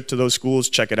day trip to those schools,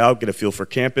 check it out, get a feel for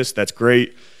campus, that's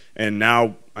great. And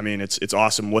now, I mean, it's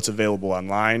awesome what's available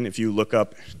online. If you look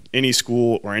up any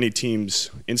school or any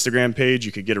team's Instagram page,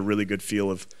 you could get a really good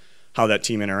feel of how that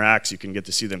team interacts. You can get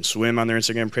to see them swim on their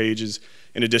Instagram pages.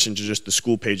 In addition to just the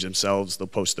school page themselves, they'll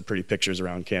post the pretty pictures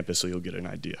around campus so you'll get an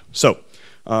idea. So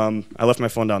I left my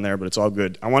phone down there, but it's all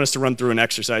good. I want us to run through an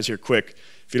exercise here quick.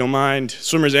 If you don't mind,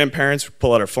 swimmers and parents,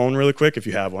 pull out our phone really quick if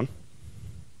you have one.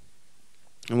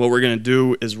 And what we're going to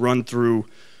do is run through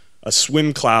a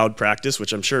swim cloud practice,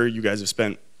 which I'm sure you guys have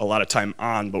spent a lot of time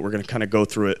on, but we're going to kind of go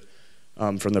through it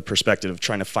from the perspective of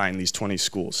trying to find these 20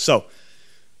 schools. So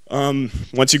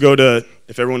once you go to,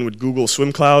 if everyone would Google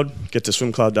SwimCloud, get to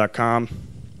swimcloud.com,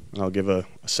 and I'll give a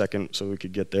second so we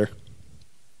could get there.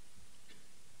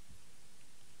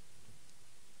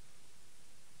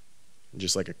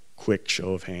 Just like a quick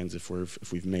show of hands if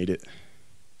we've made it.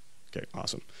 Okay,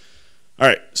 awesome. All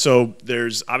right, so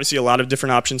there's obviously a lot of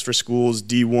different options for schools.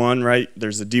 D1, right?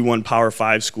 There's the D1 Power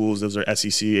 5 schools. Those are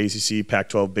SEC, ACC,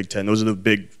 Pac-12, Big Ten. Those are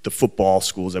the football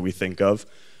schools that we think of.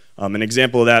 An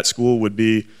example of that school would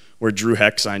be where Drew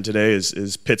Heck signed today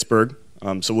is Pittsburgh.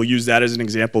 So we'll use that as an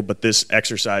example, but this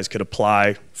exercise could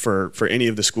apply for any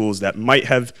of the schools that we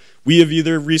have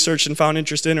either researched and found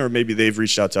interest in, or maybe they've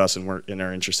reached out to us and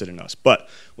are interested in us. But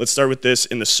let's start with this.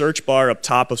 In the search bar up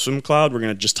top of SwimCloud, we're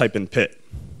going to just type in Pitt.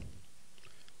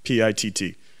 P-I-T-T.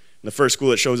 And the first school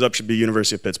that shows up should be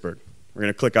University of Pittsburgh. We're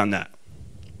going to click on that.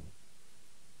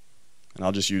 And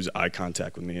I'll just use eye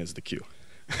contact with me as the cue.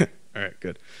 All right,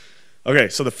 good. Okay,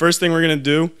 so the first thing we're going to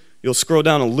do You'll scroll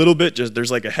down a little bit, just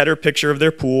there's like a header picture of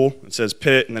their pool. It says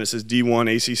Pitt, and then it says D1,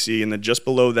 ACC, and then just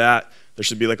below that, there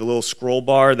should be like a little scroll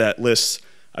bar that lists,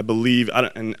 I believe, I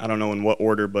don't know in what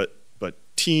order, but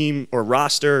team or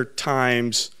roster,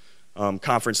 times,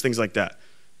 conference, things like that.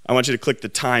 I want you to click the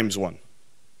times one.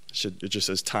 It just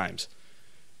says times.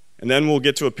 And then we'll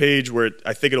get to a page where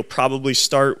I think it'll probably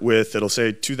start with, it'll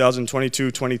say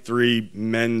 2022-23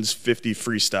 men's 50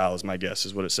 freestyle is my guess,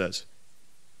 is what it says.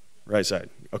 Right side,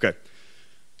 okay.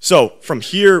 So from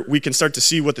here, we can start to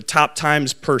see what the top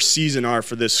times per season are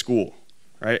for this school,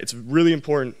 right? It's really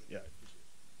important. Yeah,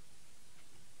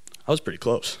 I was pretty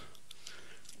close.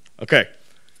 Okay,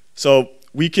 so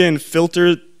we can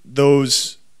filter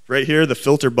those right here, the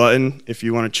filter button, if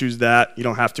you want to choose that. You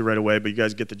don't have to right away, but you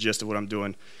guys get the gist of what I'm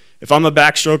doing. If I'm a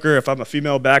backstroker, if I'm a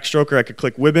female backstroker, I could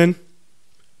click women,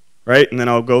 right? And then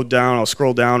I'll go down, I'll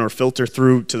scroll down or filter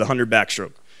through to the 100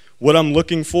 backstroke. What I'm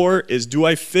looking for is, do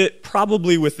I fit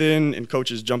probably within, and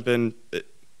coaches jump in,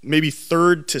 maybe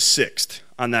 3rd to 6th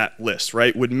on that list,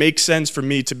 right? Would make sense for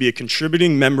me to be a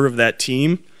contributing member of that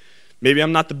team. Maybe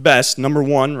I'm not the best, number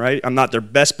 1, right? I'm not their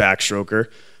best backstroker,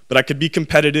 but I could be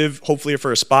competitive, hopefully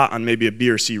for a spot on maybe a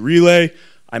B or C relay.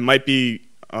 I might be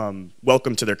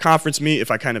welcome to their conference meet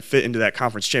if I kind of fit into that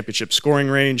conference championship scoring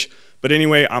range. But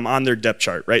anyway, I'm on their depth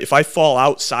chart, right? If I fall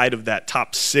outside of that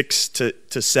top 6 to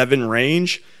 7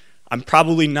 range, I'm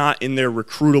probably not in their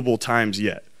recruitable times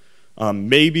yet.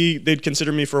 Maybe they'd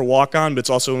consider me for a walk-on, but it's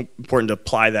also important to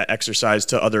apply that exercise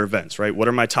to other events, right? What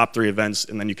are my top 3 events?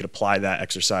 And then you could apply that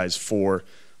exercise for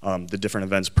the different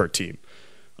events per team.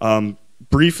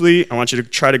 Briefly, I want you to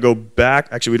try to go back.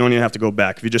 Actually, we don't even have to go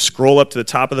back. If you just scroll up to the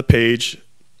top of the page,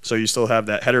 so you still have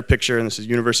that header picture, and this is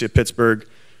University of Pittsburgh.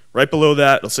 Right below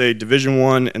that, it'll say Division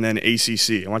I and then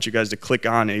ACC. I want you guys to click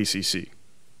on ACC.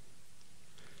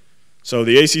 So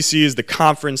the ACC is the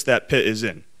conference that Pitt is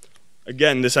in.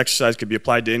 Again, this exercise could be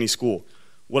applied to any school.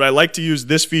 What I like to use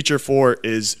this feature for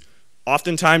is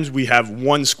oftentimes we have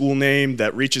one school name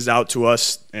that reaches out to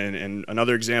us, and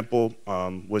another example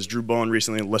was Drew Bowen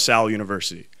recently at LaSalle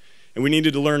University. And we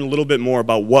needed to learn a little bit more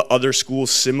about what other schools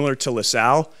similar to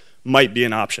LaSalle might be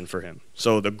an option for him.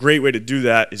 So the great way to do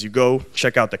that is you go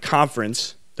check out the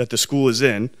conference that the school is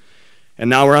in, and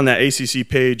now we're on that ACC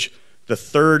page. The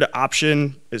third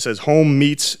option, it says home,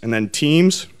 meets, and then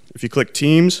teams. If you click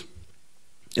teams,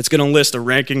 it's going to list the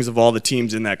rankings of all the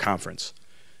teams in that conference,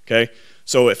 okay?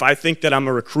 So if I think that I'm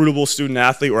a recruitable student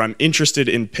athlete or I'm interested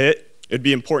in Pitt, it'd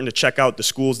be important to check out the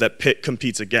schools that Pitt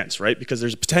competes against, right? Because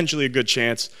there's potentially a good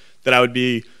chance that I would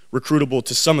be recruitable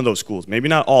to some of those schools. Maybe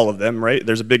not all of them, right?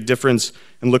 There's a big difference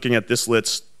in looking at this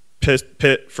list.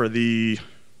 Pitt for the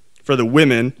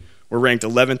women were ranked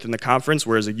 11th in the conference,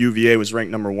 whereas a UVA was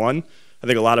ranked number 1. I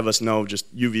think a lot of us know just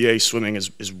UVA swimming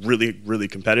is really, really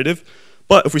competitive.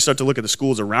 But if we start to look at the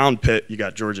schools around Pitt, you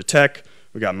got Georgia Tech,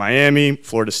 we got Miami,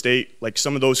 Florida State. Like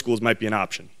some of those schools might be an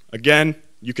option. Again,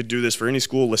 you could do this for any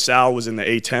school. LaSalle was in the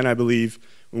A10, I believe.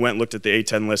 We went and looked at the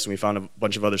A10 list, and we found a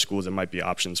bunch of other schools that might be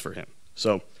options for him.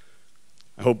 So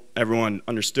I hope everyone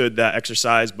understood that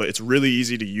exercise, but it's really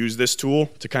easy to use this tool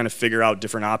to kind of figure out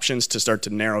different options to start to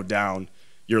narrow down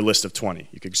your list of 20.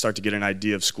 You can start to get an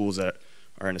idea of schools that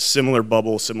are in a similar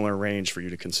bubble, similar range for you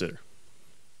to consider.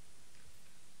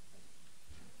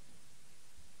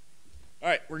 All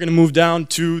right, we're going to move down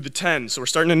to the 10. So we're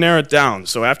starting to narrow it down.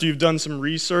 So after you've done some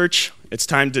research, it's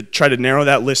time to try to narrow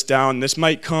that list down. This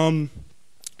might come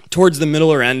towards the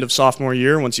middle or end of sophomore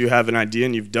year once you have an idea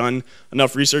and you've done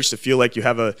enough research to feel like you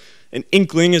have an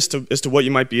inkling as to what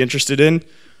you might be interested in.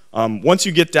 Once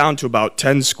you get down to about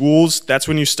 10 schools, that's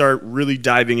when you start really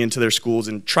diving into their schools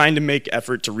and trying to make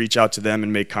effort to reach out to them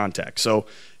and make contact. So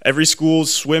every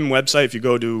school's swim website, if you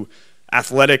go to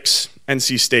athletics,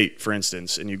 NC State, for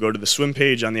instance, and you go to the swim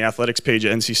page on the athletics page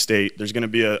at NC State, there's going to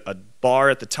be a bar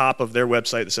at the top of their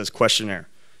website that says questionnaire.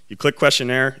 You click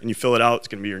questionnaire and you fill it out. It's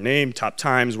going to be your name, top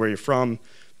times, where you're from.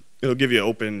 It'll give you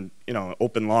an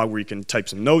open log where you can type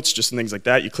some notes, just some things like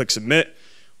that. You click submit.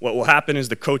 What will happen is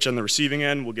the coach on the receiving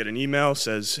end will get an email,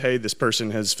 says, hey, this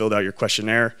person has filled out your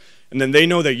questionnaire. And then they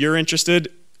know that you're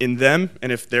interested in them,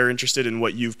 and if they're interested in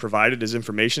what you've provided as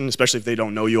information, especially if they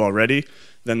don't know you already,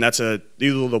 then either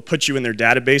they'll put you in their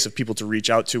database of people to reach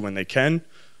out to when they can,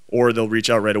 or they'll reach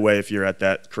out right away if you're at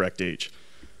that correct age.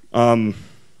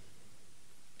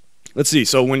 Let's see,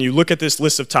 so when you look at this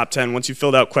list of top 10, once you've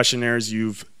filled out questionnaires,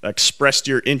 you've expressed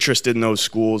your interest in those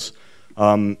schools,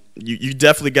 you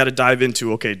definitely got to dive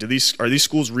into, okay, are these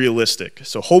schools realistic?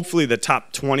 So hopefully the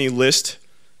top 20 list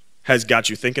has got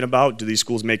you thinking about, do these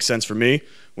schools make sense for me?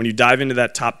 When you dive into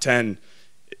that top 10,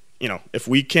 if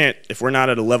we're not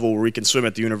at a level where we can swim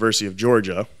at the University of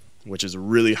Georgia, which is a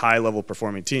really high-level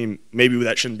performing team, maybe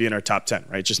that shouldn't be in our top 10,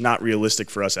 right? It's just not realistic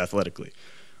for us athletically.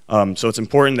 So it's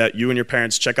important that you and your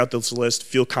parents check out this list,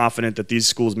 feel confident that these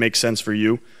schools make sense for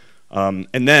you.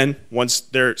 And then once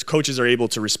their coaches are able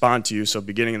to respond to you, so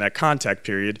beginning of that contact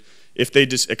period, if they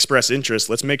just express interest,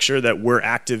 let's make sure that we're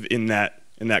active in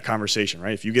that conversation,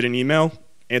 right? If you get an email,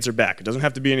 answer back. It doesn't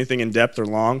have to be anything in depth or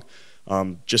long.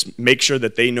 Just make sure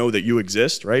that they know that you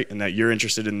exist, right, and that you're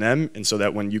interested in them, and so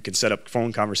that when you can set up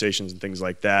phone conversations and things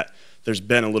like that, there's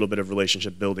been a little bit of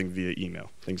relationship building via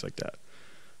email, things like that.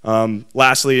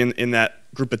 Lastly, in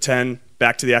that group of 10,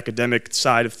 back to the academic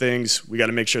side of things, we got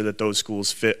to make sure that those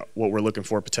schools fit what we're looking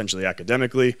for potentially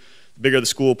academically. The bigger the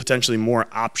school, potentially more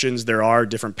options there are,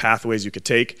 different pathways you could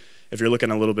take. If you're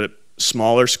looking at a little bit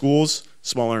smaller schools,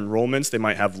 smaller enrollments, they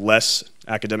might have less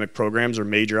academic programs or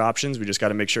major options. We just got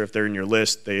to make sure if they're in your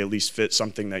list, they at least fit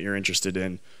something that you're interested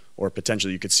in, or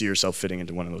potentially you could see yourself fitting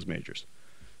into one of those majors.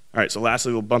 All right, so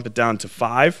lastly, we'll bump it down to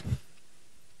 5.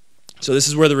 So this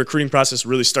is where the recruiting process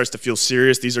really starts to feel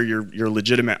serious. These are your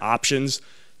legitimate options,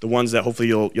 the ones that hopefully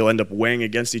you'll end up weighing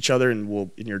against each other,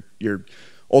 and your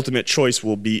ultimate choice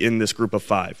will be in this group of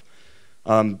 5.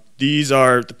 These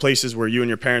are the places where you and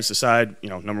your parents decide,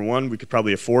 number 1, we could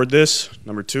probably afford this.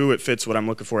 Number 2, it fits what I'm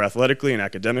looking for athletically and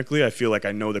academically. I feel like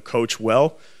I know the coach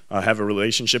well, have a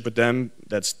relationship with them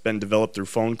that's been developed through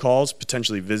phone calls,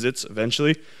 potentially visits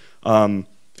eventually.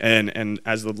 And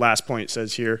as the last point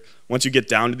says here, once you get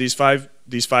down to these five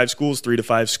schools, 3 to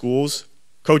 5 schools,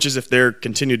 coaches, if they're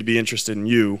continue to be interested in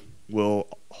you, will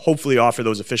hopefully offer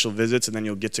those official visits, and then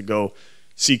you'll get to go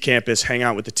see campus, hang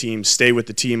out with the team, stay with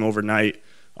the team overnight,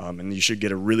 and you should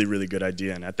get a really, really good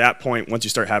idea. And at that point, once you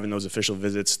start having those official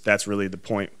visits, that's really the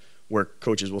point where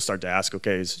coaches will start to ask,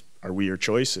 okay, are we your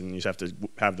choice? And you have to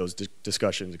have those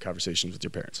discussions and conversations with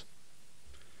your parents.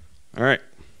 All right.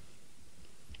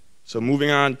 So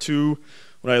moving on to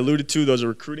what I alluded to, those are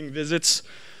recruiting visits.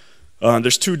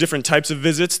 There's 2 different types of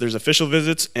visits. There's official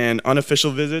visits and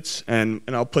unofficial visits, and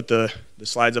I'll put the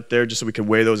slides up there just so we can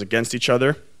weigh those against each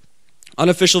other.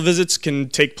 Unofficial visits can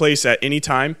take place at any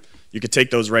time. You could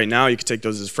take those right now. You could take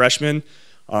those as freshmen.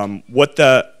 What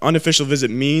the unofficial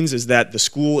visit means is that the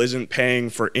school isn't paying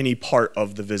for any part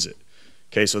of the visit.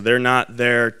 Okay, so they're not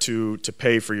there to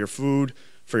pay for your food,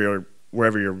 for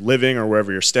wherever you're living or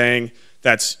wherever you're staying.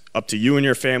 That's up to you and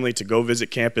your family to go visit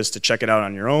campus, to check it out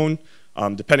on your own.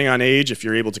 Depending on age, if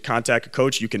you're able to contact a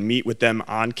coach, you can meet with them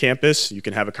on campus. You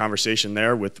can have a conversation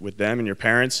there with them and your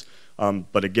parents.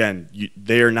 But again,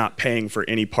 they are not paying for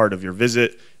any part of your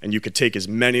visit, and you could take as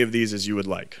many of these as you would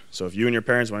like. So if you and your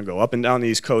parents want to go up and down the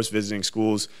East Coast visiting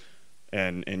schools,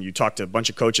 and you talk to a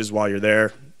bunch of coaches while you're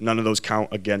there, none of those count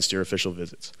against your official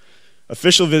visits.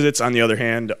 Official visits, on the other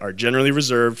hand, are generally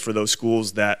reserved for those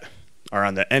schools that are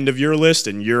on the end of your list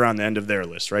and you're on the end of their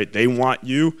list, right? They want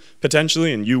you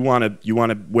potentially, and you want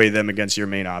to weigh them against your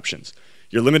main options.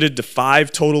 You're limited to 5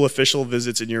 total official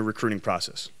visits in your recruiting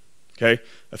process. Okay?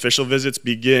 Official visits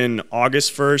begin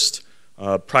August 1st,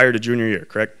 prior to junior year,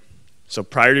 correct? So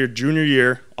prior to your junior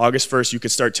year, August 1st, you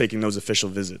could start taking those official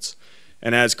visits.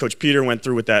 And as Coach Peter went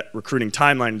through with that recruiting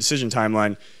timeline, decision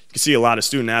timeline, you can see a lot of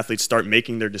student athletes start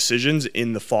making their decisions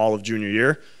in the fall of junior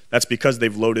year. That's because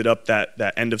they've loaded up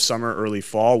that end of summer, early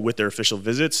fall with their official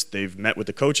visits. They've met with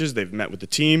the coaches. They've met with the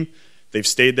team. They've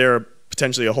stayed there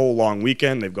potentially a whole long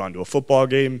weekend. They've gone to a football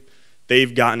game.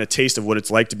 They've gotten a taste of what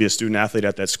it's like to be a student athlete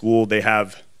at that school. They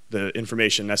have the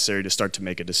information necessary to start to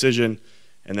make a decision,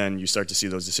 and then you start to see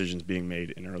those decisions being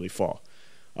made in early fall.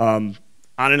 On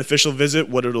an official visit,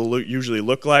 what it'll usually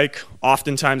look like,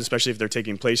 oftentimes, especially if they're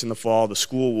taking place in the fall, the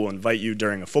school will invite you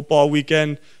during a football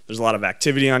weekend. There's a lot of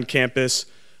activity on campus.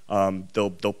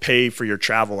 They'll pay for your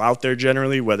travel out there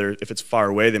generally, if it's far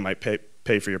away, they might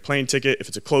pay for your plane ticket. If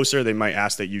it's closer, they might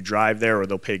ask that you drive there, or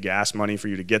they'll pay gas money for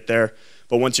you to get there.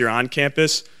 But once you're on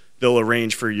campus, they'll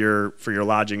arrange for your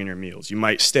lodging and your meals. You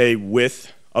might stay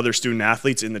with other student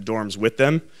athletes in the dorms with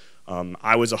them.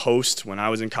 I was a host when I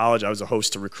was in college. I was a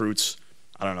host to recruits,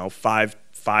 I don't know, five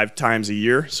times a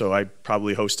year. So I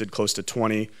probably hosted close to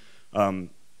 20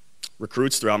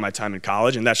 recruits throughout my time in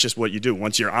college, and that's just what you do.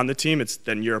 Once you're on the team,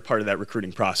 then you're a part of that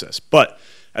recruiting process. But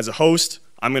as a host,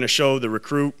 I'm going to show the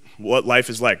recruit what life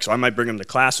is like. So I might bring them to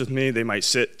class with me. They might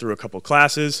sit through a couple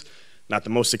classes. Not the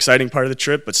most exciting part of the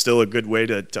trip, but still a good way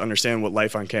to understand what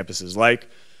life on campus is like.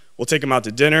 We'll take them out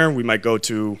to dinner. We might go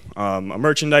to a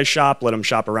merchandise shop, let them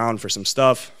shop around for some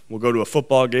stuff. We'll go to a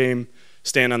football game,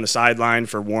 stand on the sideline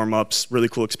for warm-ups, really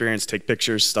cool experience, take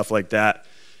pictures, stuff like that.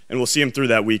 And we'll see them through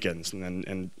that weekend.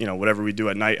 And whatever we do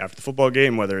at night after the football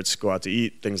game, whether it's go out to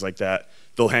eat, things like that,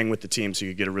 they'll hang with the team so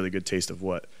you get a really good taste of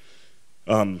what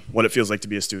it feels like to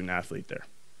be a student athlete there.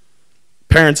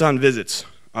 Parents on visits.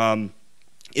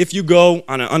 If you go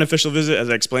on an unofficial visit, as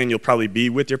I explained, you'll probably be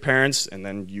with your parents, and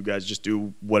then you guys just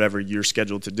do whatever you're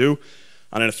scheduled to do.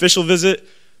 On an official visit,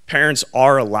 parents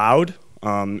are allowed.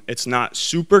 It's not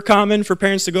super common for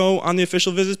parents to go on the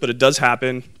official visits, but it does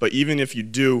happen. But even if you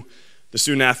do, the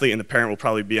student athlete and the parent will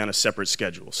probably be on a separate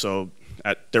schedule. So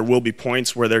there will be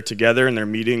points where they're together and they're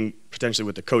meeting potentially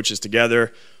with the coaches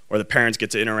together, or the parents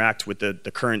get to interact with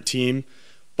the current team.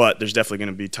 But there's definitely going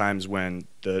to be times when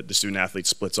the student athlete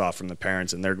splits off from the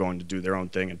parents and they're going to do their own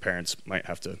thing, and parents might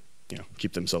have to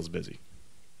keep themselves busy.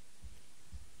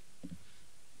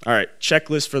 All right,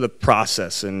 checklist for the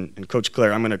process. And Coach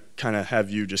Claire, I'm going to kind of have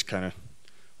you just kind of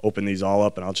open these all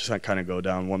up, and I'll just kind of go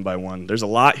down one by one. There's a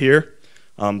lot here,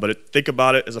 but think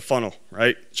about it as a funnel,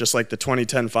 right? Just like the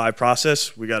 20-10-5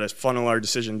 process, we got to funnel our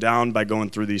decision down by going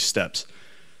through these steps.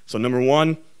 So number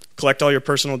one, collect all your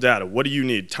personal data. What do you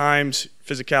need? Times,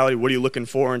 physicality, what are you looking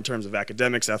for in terms of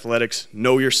academics, athletics?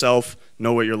 Know yourself,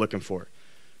 know what you're looking for.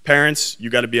 Parents, you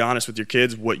got to be honest with your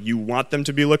kids what you want them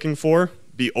to be looking for.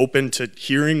 Be open to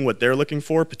hearing what they're looking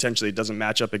for. Potentially it doesn't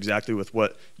match up exactly with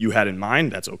what you had in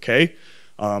mind. That's okay.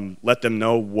 Let them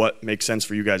know what makes sense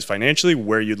for you guys financially,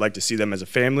 where you'd like to see them as a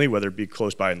family, whether it be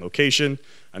close by in location.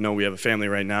 I know we have a family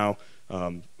right now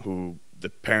who the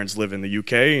parents live in the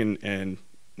UK, and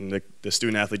the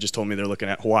student athlete just told me they're looking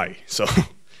at Hawaii. So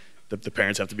the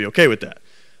parents have to be okay with that.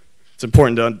 It's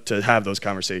important to have those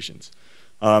conversations.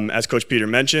 As Coach Peter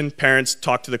mentioned, parents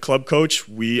talk to the club coach.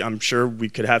 I'm sure we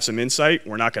could have some insight.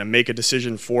 We're not going to make a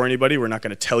decision for anybody. We're not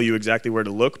going to tell you exactly where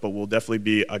to look, but we'll definitely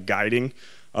be a guiding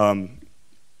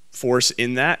force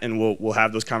in that, and we'll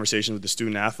have those conversations with the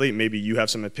student athlete. Maybe you have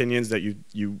some opinions that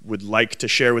you would like to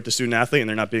share with the student athlete and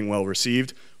they're not being well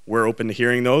received. We're open to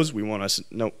hearing those. We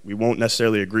won't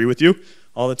necessarily agree with you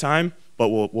all the time, but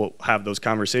we'll have those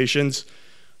conversations.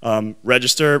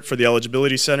 Register for the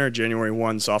Eligibility Center January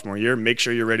 1, sophomore year. Make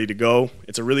sure you're ready to go.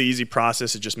 It's a really easy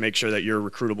process to just make sure that you're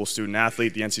a recruitable student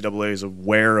athlete. The NCAA is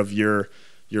aware of your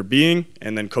being,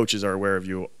 and then coaches are aware of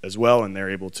you as well, and they're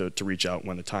able to reach out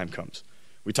when the time comes.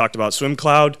 We talked about Swim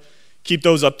Cloud. Keep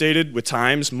those updated with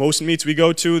times. Most meets we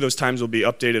go to, those times will be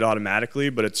updated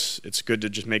automatically, but it's good to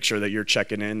just make sure that you're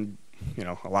checking in.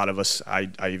 A lot of us,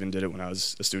 I even did it when I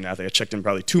was a student athlete. I checked in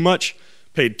probably too much,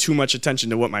 paid too much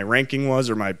attention to what my ranking was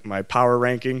or my power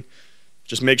ranking.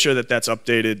 Just make sure that that's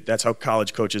updated. That's how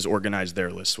college coaches organize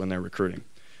their lists when they're recruiting.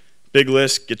 Big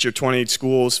list, get your 20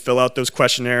 schools, fill out those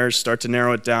questionnaires, start to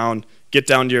narrow it down, get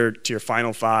down to your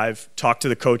final 5, talk to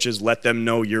the coaches, let them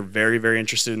know you're very, very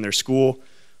interested in their school,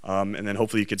 and then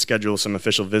hopefully you could schedule some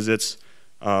official visits.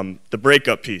 The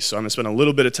breakup piece, so I'm going to spend a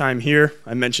little bit of time here.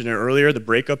 I mentioned it earlier, the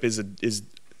breakup is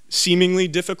seemingly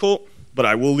difficult, but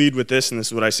I will lead with this, and this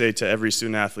is what I say to every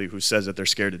student athlete who says that they're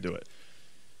scared to do it.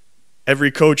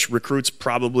 Every coach recruits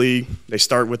they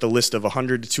start with a list of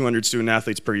 100 to 200 student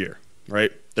athletes per year,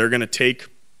 right? They're going to take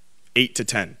 8 to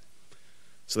 10.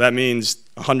 So that means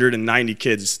 190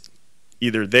 kids,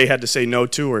 either they had to say no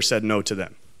to or said no to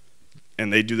them.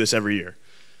 And they do this every year.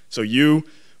 So you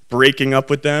breaking up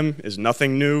with them is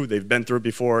nothing new. They've been through it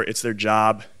before. It's their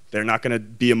job. They're not going to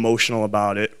be emotional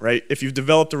about it, right? If you've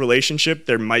developed a relationship,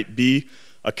 there might be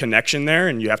a connection there,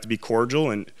 and you have to be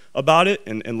cordial about it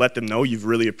and let them know you've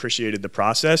really appreciated the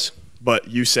process. But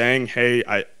you saying, hey,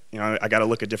 I got to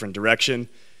look a different direction,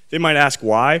 they might ask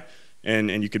why, and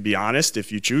you could be honest if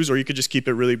you choose, or you could just keep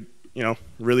it really,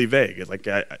 really vague. Like,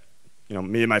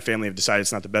 me and my family have decided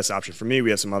it's not the best option for me.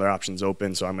 We have some other options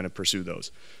open, so I'm going to pursue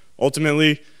those.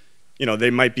 Ultimately, they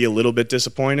might be a little bit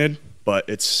disappointed, but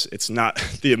it's not,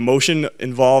 the emotion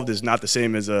involved is not the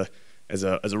same as a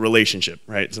relationship,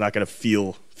 right? It's not going to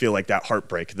feel like that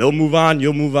heartbreak. They'll move on,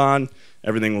 you'll move on,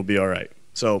 everything will be all right.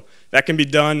 So that can be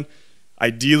done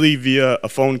ideally via a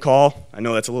phone call. I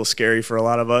know that's a little scary for a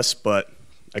lot of us, but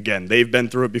again, they've been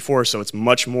through it before, so it's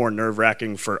much more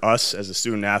nerve-wracking for us as a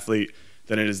student athlete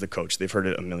than it is the coach. They've heard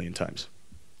it a million times.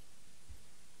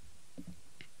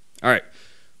 All right,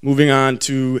 moving on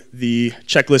to the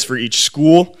checklist for each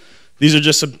school. These are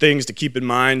just some things to keep in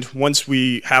mind. Once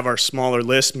we have our smaller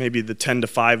list, maybe the 10 to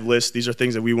 5 list, these are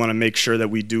things that we want to make sure that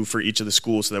we do for each of the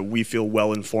schools so that we feel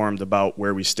well informed about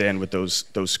where we stand with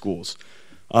those schools.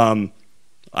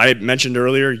 I had mentioned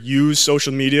earlier, use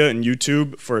social media and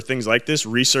YouTube for things like this,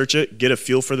 research it, get a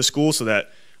feel for the school so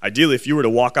that ideally if you were to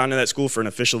walk onto that school for an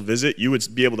official visit, you would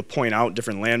be able to point out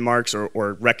different landmarks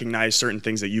or recognize certain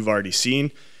things that you've already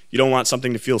seen. You don't want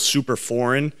something to feel super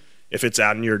foreign if it's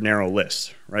on your narrow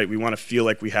list, right? We want to feel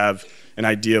like we have an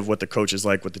idea of what the coach is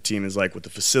like, what the team is like, what the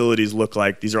facilities look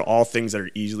like. These are all things that are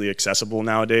easily accessible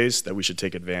nowadays that we should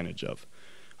take advantage of.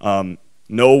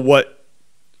 Know what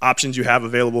options you have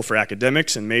available for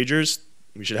academics and majors.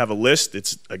 We should have a list.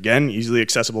 It's, again, easily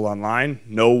accessible online.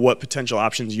 Know what potential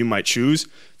options you might choose.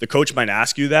 The coach might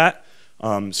ask you that,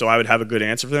 so I would have a good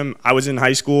answer for them. I was in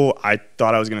high school. I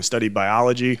thought I was going to study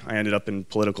biology. I ended up in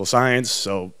political science,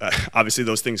 so obviously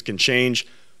those things can change,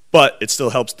 but it still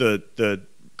helps the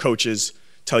coaches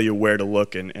tell you where to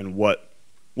look and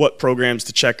what programs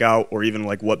to check out, or even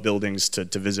like what buildings to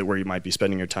visit where you might be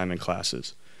spending your time in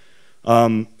classes.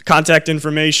 Contact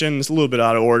information is a little bit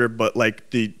out of order, but like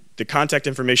the contact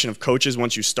information of coaches,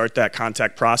 once you start that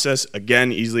contact process,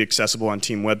 again, easily accessible on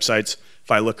team websites.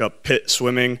 If I look up Pitt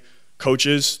Swimming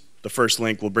coaches, the first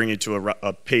link will bring you to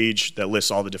a page that lists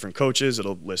all the different coaches.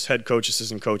 It'll list head coach,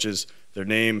 assistant coaches, their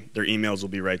name, their emails will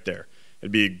be right there.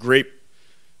 It'd be a great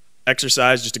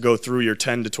exercise just to go through your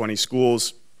 10 to 20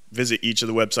 schools, visit each of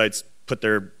the websites, put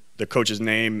the coach's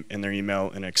name and their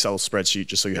email in an Excel spreadsheet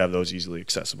just so you have those easily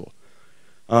accessible.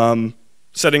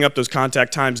 Setting up those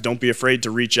contact times, don't be afraid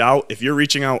to reach out. If you're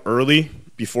reaching out early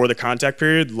before the contact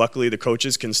period, luckily the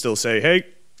coaches can still say, hey,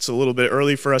 it's a little bit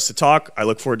early for us to talk. I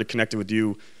look forward to connecting with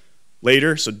you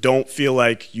later. So don't feel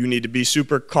like you need to be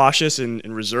super cautious and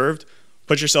reserved.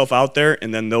 Put yourself out there,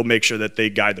 and then they'll make sure that they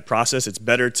guide the process. It's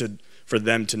better for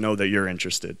them to know that you're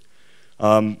interested.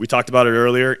 We talked about it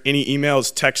earlier. Any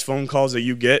emails, text, phone calls that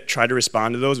you get, try to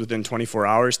respond to those within 24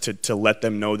 hours to let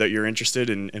them know that you're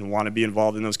interested and want to be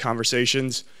involved in those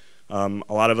conversations. A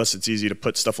lot of us, it's easy to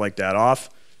put stuff like that off,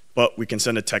 but we can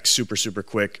send a text super, super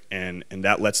quick, and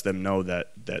that lets them know that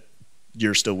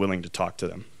you're still willing to talk to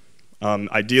them.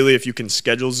 Ideally, if you can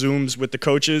schedule Zooms with the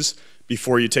coaches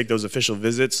before you take those official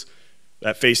visits,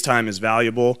 that FaceTime is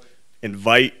valuable.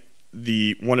 Invite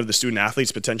one of the student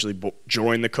athletes, potentially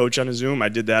join the coach on a Zoom. I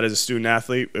did that as a student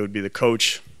athlete. It would be the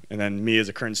coach and then me as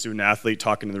a current student athlete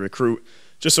talking to the recruit,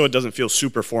 just so it doesn't feel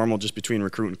super formal just between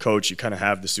recruit and coach. You kind of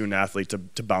have the student athlete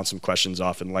to bounce some questions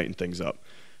off and lighten things up.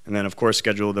 And then, of course,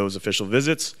 schedule those official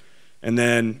visits. And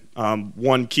then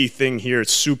one key thing here,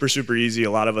 it's super, super easy.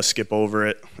 A lot of us skip over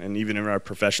it, and even in our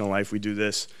professional life we do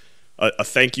this. A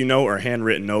thank you note or a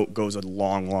handwritten note goes a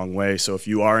long, long way. So if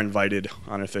you are invited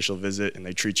on an official visit and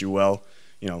they treat you well,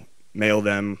 mail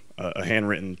them a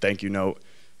handwritten thank you note,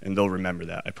 and they'll remember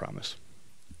that, I promise.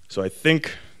 So I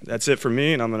think that's it for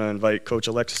me, and I'm going to invite Coach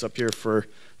Alexis up here for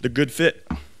the good fit.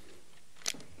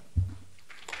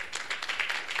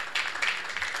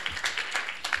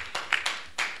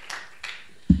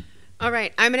 All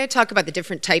right, I'm going to talk about the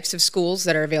different types of schools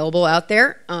that are available out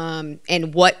there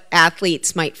and what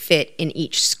athletes might fit in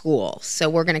each school. So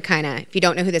we're going to kind of, if you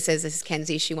don't know who this is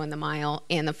Kenzie. She won the mile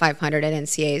and the 500 at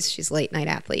NCAAs. She's a late night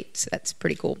athlete, so that's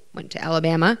pretty cool. Went to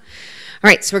Alabama. All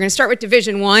right, so we're going to start with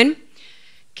Division I.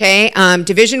 Okay,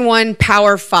 Division I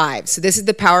Power 5. So this is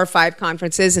the Power 5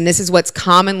 conferences, and this is what's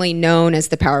commonly known as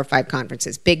the Power 5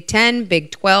 conferences. Big 10,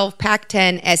 Big 12,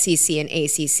 Pac-10, SEC, and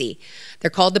ACC.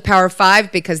 They're called the Power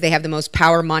 5 because they have the most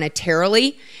power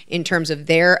monetarily in terms of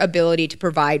their ability to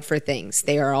provide for things.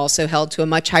 They are also held to a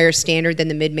much higher standard than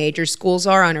the mid-major schools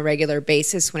are on a regular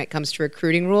basis when it comes to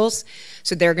recruiting rules.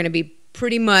 So they're going to be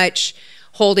pretty much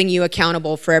holding you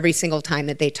accountable for every single time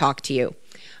that they talk to you.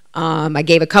 I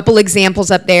gave a couple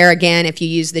examples up there. Again, if you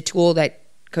use the tool that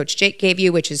Coach Jake gave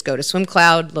you, which is go to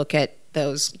SwimCloud, look at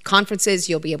those conferences,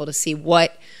 you'll be able to see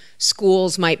what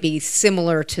schools might be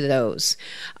similar to those.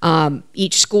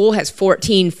 Each school has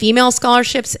 14 female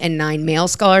scholarships and 9 male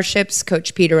scholarships.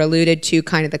 Coach Peter alluded to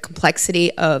kind of the complexity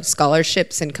of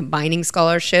scholarships and combining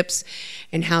scholarships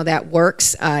and how that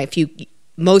works.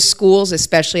 Most schools,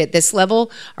 especially at this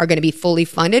level, are going to be fully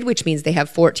funded, which means they have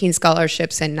 14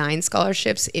 scholarships and 9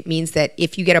 scholarships. It means that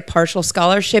if you get a partial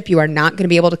scholarship, you are not going to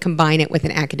be able to combine it with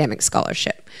an academic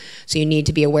scholarship. So you need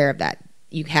to be aware of that.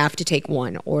 You have to take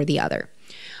one or the other.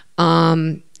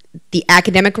 The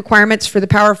academic requirements for the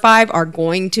Power 5 are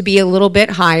going to be a little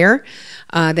bit higher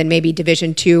than maybe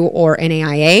Division II or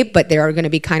NAIA, but they are going to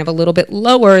be kind of a little bit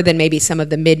lower than maybe some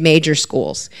of the mid-major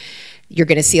schools. You're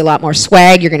going to see a lot more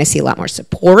swag. You're going to see a lot more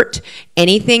support.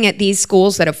 Anything at these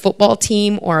schools that a football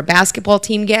team or a basketball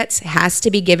team gets has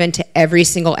to be given to every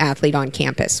single athlete on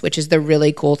campus, which is the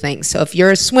really cool thing. So if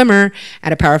you're a swimmer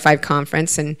at a Power 5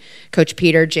 conference, and Coach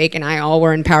Peter, Jake, and I all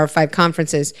were in Power 5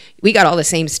 conferences, we got all the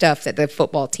same stuff that the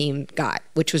football team got,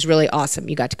 which was really awesome.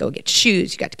 You got to go get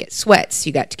shoes. You got to get sweats.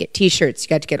 You got to get T-shirts. You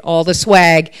got to get all the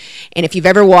swag. And if you've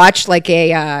ever watched like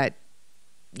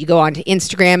you go onto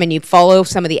Instagram and you follow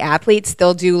some of the athletes,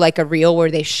 they'll do like a reel where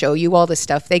they show you all the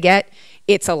stuff they get.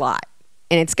 It's a lot.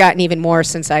 And it's gotten even more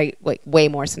since way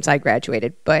more since I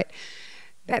graduated, but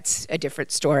that's a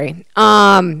different story.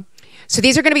 So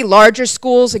these are going to be larger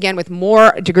schools, again, with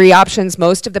more degree options.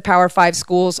 Most of the Power 5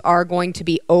 schools are going to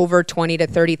be over 20 to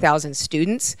 30,000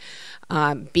 students.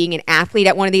 Being an athlete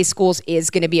at one of these schools is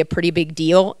going to be a pretty big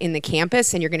deal in the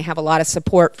campus, and you're going to have a lot of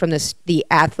support from the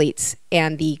athletes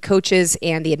and the coaches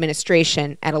and the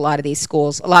administration at a lot of these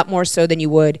schools, a lot more so than you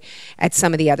would at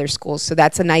some of the other schools. So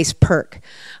that's a nice perk.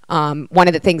 One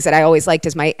of the things that I always liked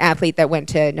is my athlete that went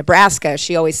to Nebraska,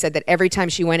 she always said that every time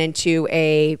she went into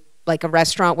a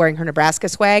restaurant wearing her Nebraska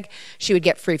swag, she would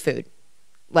get free food.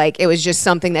 Like, it was just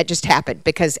something that just happened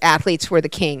because athletes were the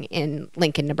king in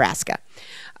Lincoln, Nebraska.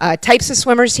 Types of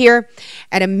swimmers here.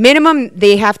 At a minimum,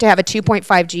 they have to have a 2.5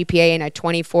 GPA and a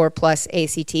 24 plus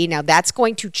ACT. Now, that's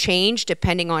going to change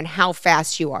depending on how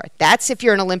fast you are. That's if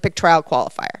you're an Olympic trial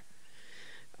qualifier.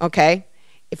 Okay?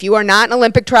 If you are not an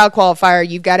Olympic trial qualifier,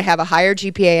 you've got to have a higher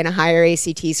GPA and a higher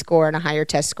ACT score and a higher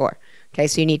test score. Okay,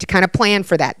 so you need to kind of plan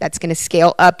for that. That's going to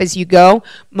scale up as you go.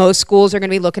 Most schools are going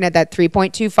to be looking at that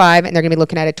 3.25, and they're going to be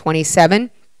looking at a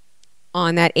 27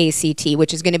 on that ACT,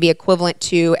 which is going to be equivalent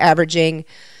to averaging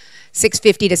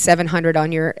 650 to 700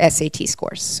 on your SAT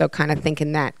scores. So kind of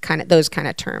thinking those kind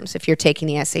of terms if you're taking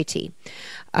the SAT.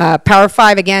 Power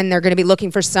 5, again, they're going to be looking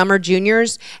for summer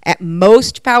juniors. At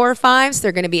most Power 5s,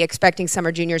 they're going to be expecting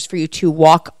summer juniors for you to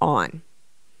walk on.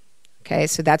 Okay,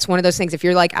 so that's one of those things. If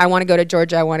you're like, I want to go to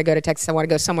Georgia, I want to go to Texas, I want to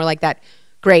go somewhere like that,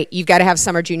 great. You've got to have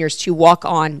summer juniors to walk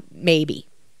on, maybe.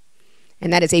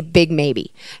 And that is a big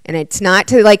maybe. And it's not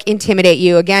to like intimidate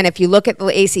you. Again, if you look at the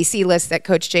ACC list that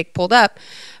Coach Jake pulled up,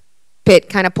 Pitt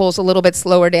kind of pulls a little bit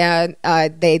slower down.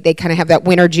 They kind of have that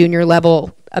winter junior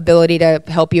level ability to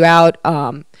help you out.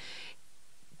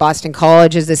 Boston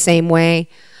College is the same way.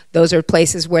 Those are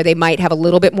places where they might have a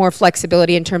little bit more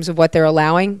flexibility in terms of what they're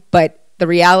allowing, but the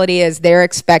reality is they're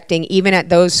expecting, even at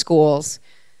those schools,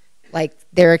 like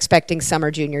they're expecting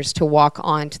summer juniors to walk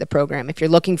on to the program. If you're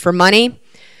looking for money,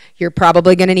 you're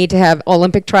probably going to need to have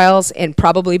Olympic trials and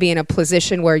probably be in a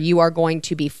position where you are going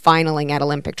to be finaling at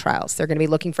Olympic trials. They're going to be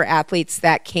looking for athletes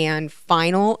that can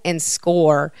final and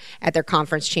score at their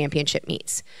conference championship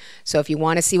meets. So if you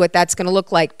want to see what that's going to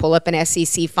look like, pull up an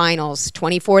SEC finals.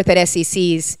 24th at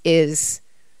SECs is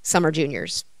summer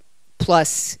juniors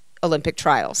plus Olympic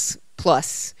trials.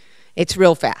 Plus, it's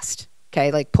real fast,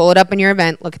 okay? Like, pull it up in your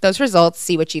event, look at those results,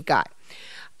 see what you've got.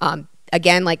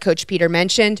 Again, like Coach Peter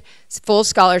mentioned, full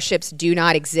scholarships do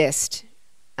not exist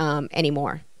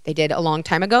anymore. They did a long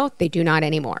time ago. They do not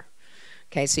anymore.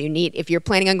 Okay, so if you're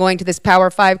planning on going to this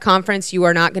Power 5 conference, you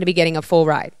are not going to be getting a full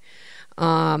ride.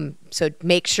 So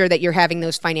make sure that you're having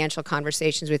those financial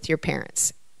conversations with your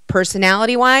parents.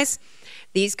 Personality-wise,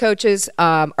 these coaches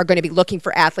are going to be looking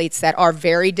for athletes that are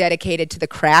very dedicated to the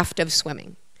craft of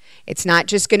swimming. It's not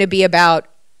just going to be about,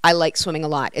 I like swimming a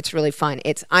lot, it's really fun.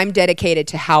 It's, I'm dedicated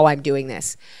to how I'm doing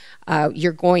this.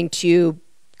 You're going to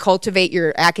cultivate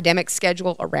your academic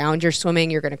schedule around your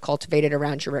swimming. You're going to cultivate it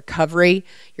around your recovery.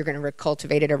 You're going to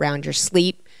cultivate it around your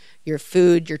sleep, your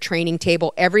food, your training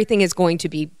table. Everything is going to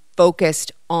be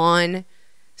focused on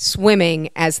swimming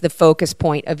as the focus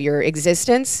point of your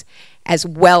existence, as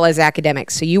well as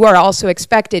academics. So you are also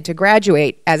expected to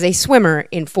graduate as a swimmer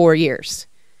in 4 years.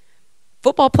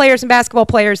 Football players and basketball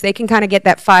players, they can kind of get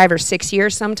that 5 or 6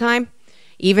 years sometime.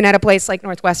 Even at a place like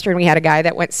Northwestern, we had a guy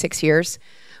that went 6 years.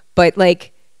 But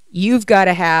like, you've got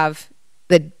to have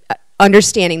the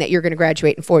understanding that you're going to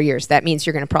graduate in 4 years. That means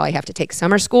you're going to probably have to take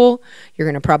summer school. You're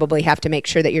going to probably have to make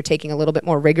sure that you're taking a little bit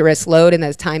more rigorous load in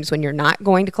those times when you're not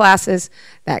going to classes,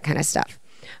 that kind of stuff.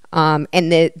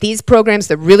 And these programs,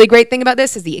 the really great thing about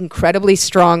this is the incredibly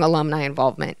strong alumni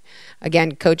involvement.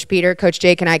 Again, Coach Peter, Coach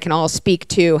Jake, and I can all speak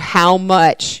to how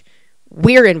much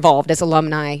we're involved as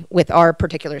alumni with our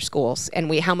particular schools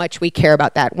and how much we care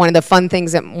about that. One of the fun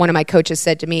things that one of my coaches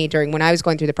said to me when I was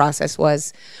going through the process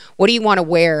was, what do you want to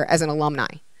wear as an alumni?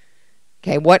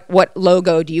 Okay, what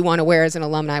logo do you want to wear as an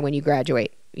alumni when you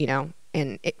graduate? You know,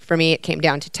 and for me, it came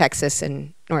down to Texas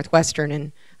and Northwestern,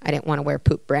 and I didn't want to wear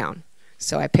poop brown.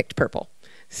 So I picked purple.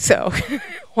 So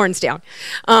horns down.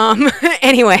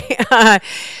 Anyway,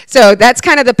 so that's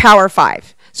kind of the Power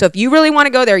 5. So if you really want to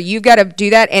go there, you've got to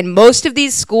do that. And most of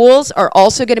these schools are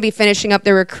also going to be finishing up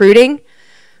their recruiting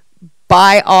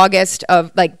by August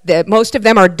most of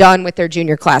them are done with their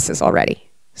junior classes already.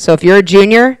 So if you're a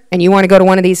junior and you want to go to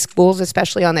one of these schools,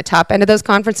 especially on the top end of those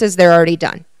conferences, they're already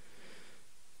done.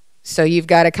 So you've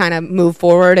got to kind of move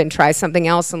forward and try something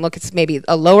else and look at maybe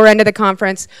a lower end of the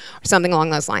conference or something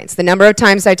along those lines. The number of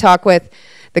times I talk with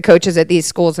the coaches at these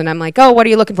schools and I'm like, oh, what are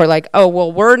you looking for? Like, oh,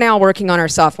 well, we're now working on our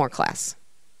sophomore class.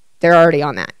 They're already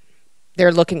on that.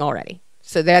 They're looking already.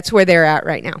 So that's where they're at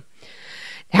right now.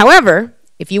 However,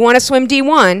 if you want to swim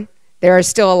D1, there are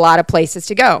still a lot of places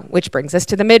to go, which brings us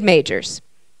to the mid-majors.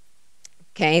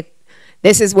 Okay,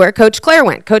 this is where Coach Claire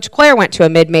went. Coach Claire went to a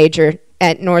mid-major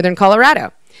at Northern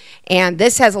Colorado. And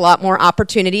this has a lot more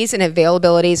opportunities and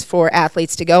availabilities for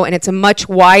athletes to go, and it's a much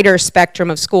wider spectrum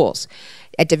of schools.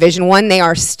 At Division I, they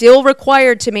are still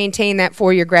required to maintain that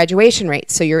 4-year graduation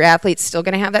rate. So your athlete's still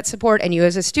going to have that support, and you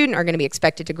as a student are going to be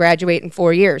expected to graduate in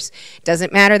 4 years. It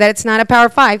doesn't matter that it's not a Power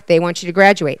 5. They want you to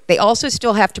graduate. They also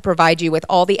still have to provide you with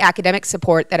all the academic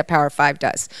support that a Power 5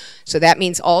 does. So that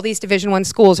means all these Division I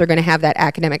schools are going to have that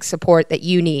academic support that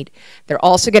you need. They're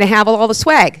also going to have all the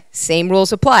swag. Same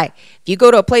rules apply. If you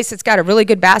go to a place that's got a really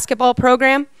good basketball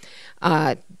program,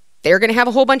 they're going to have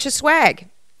a whole bunch of swag.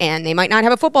 And they might not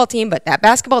have a football team, but that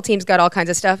basketball team's got all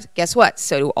kinds of stuff. Guess what?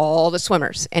 So do all the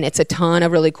swimmers. And it's a ton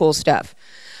of really cool stuff.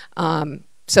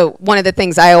 So one of the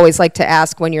things I always like to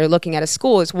ask when you're looking at a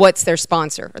school is, what's their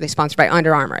sponsor? Are they sponsored by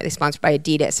Under Armour? Are they sponsored by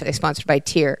Adidas? Are they sponsored by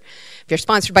Tier? If you're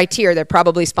sponsored by Tier, they're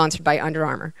probably sponsored by Under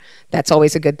Armour. That's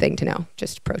always a good thing to know,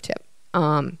 just a pro tip.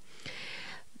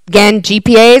 Again,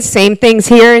 GPAs, same things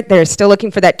here. They're still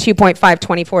looking for that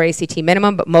 2.524 ACT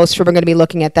minimum, but most of them are going to be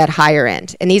looking at that higher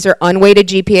end. And these are unweighted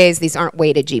GPAs. These aren't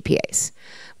weighted GPAs.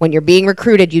 When you're being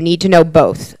recruited, you need to know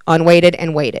both, unweighted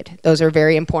and weighted. Those are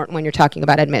very important when you're talking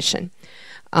about admission.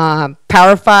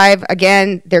 Power 5,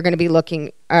 again, they're going to be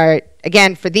looking,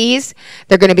 again, for these,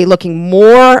 they're going to be looking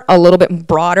more, a little bit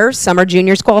broader. Summer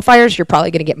juniors qualifiers, you're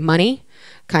probably going to get money.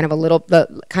 Kind of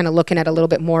looking at a little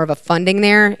bit more of a funding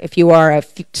there. If you are a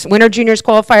winter juniors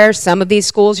qualifier, some of these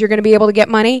schools you're going to be able to get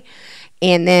money.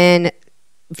 And then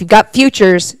if you've got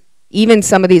futures, even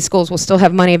some of these schools will still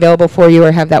have money available for you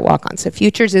or have that walk-on. So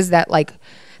futures is that like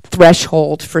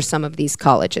threshold for some of these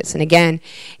colleges. And again,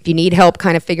 if you need help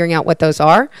kind of figuring out what those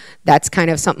are, that's kind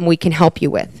of something we can help you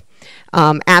with.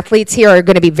 Athletes here are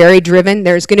going to be very driven.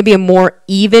 There's going to be a more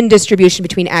even distribution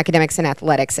between academics and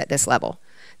athletics at this level.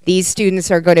 These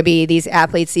students are going to be, these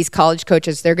athletes, these college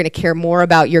coaches, they're going to care more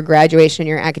about your graduation and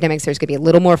your academics. There's going to be a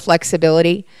little more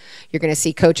flexibility. You're going to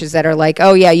see coaches that are like,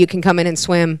 oh yeah, you can come in and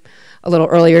swim a little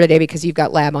earlier today because you've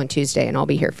got lab on Tuesday and I'll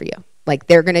be here for you. Like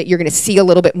you're going to see a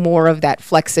little bit more of that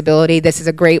flexibility. This is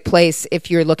a great place if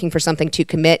you're looking for something to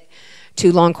commit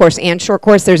to long course and short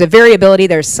course. There's a variability.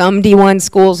 There's some D1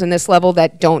 schools in this level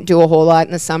that don't do a whole lot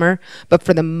in the summer, but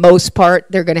for the most part,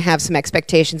 they're going to have some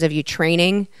expectations of you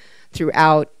training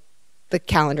throughout the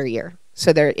calendar year.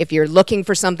 So if you're looking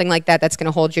for something like that, that's going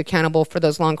to hold you accountable for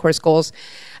those long course goals.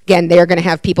 Again, they're going to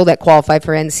have people that qualify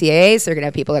for NCAAs. They're going to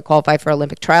have people that qualify for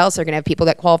Olympic trials. They're going to have people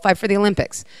that qualify for the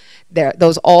Olympics.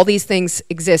 All these things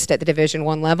exist at the Division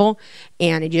I level,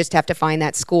 and you just have to find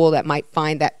that school that might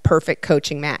find that perfect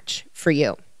coaching match for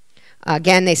you.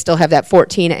 Again, they still have that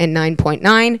 14 and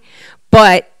 9.9.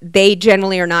 But they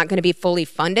generally are not going to be fully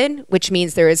funded, which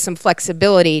means there is some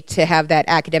flexibility to have that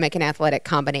academic and athletic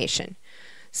combination.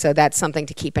 So that's something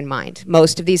to keep in mind.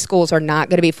 Most of these schools are not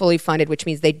going to be fully funded, which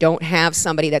means they don't have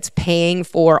somebody that's paying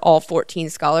for all 14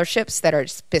 scholarships that are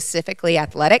specifically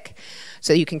athletic.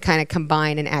 So you can kind of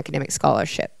combine an academic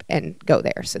scholarship and go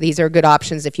there. So these are good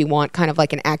options if you want kind of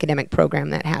like an academic program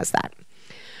that has that.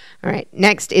 All right,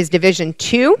 next is Division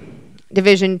II.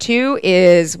 Division II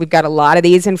is, we've got a lot of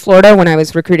these in Florida. When I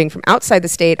was recruiting from outside the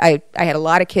state, I had a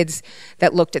lot of kids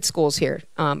that looked at schools here.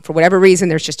 For whatever reason,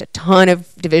 there's just a ton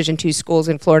of Division II schools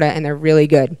in Florida, and they're really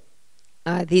good.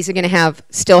 These are going to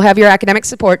still have your academic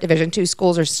support. Division II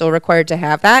schools are still required to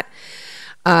have that.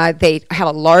 They have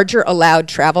a larger allowed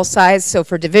travel size. So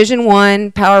for Division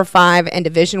I, Power 5, and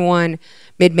Division I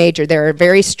mid-major, there are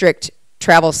very strict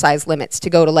travel size limits to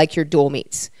go to like your dual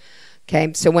meets.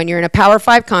 Okay, so when you're in a Power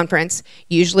 5 conference,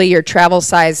 usually your travel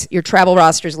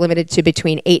roster is limited to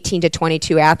between 18 to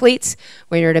 22 athletes.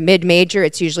 When you're at a mid-major,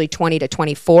 it's usually 20 to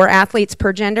 24 athletes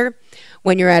per gender.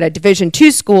 When you're at a Division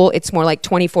II school, it's more like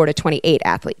 24 to 28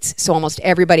 athletes. So almost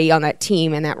everybody on that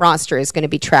team and that roster is going to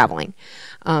be traveling.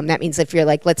 That means if you're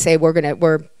like, let's say we're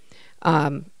Tampa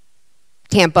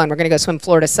and we're going to go swim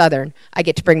Florida Southern, I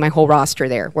get to bring my whole roster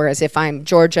there. Whereas if I'm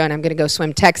Georgia and I'm going to go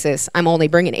swim Texas, I'm only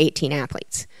bringing 18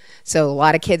 athletes. So a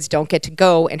lot of kids don't get to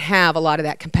go and have a lot of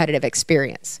that competitive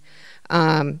experience.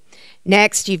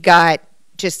 Next, you've got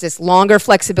just this longer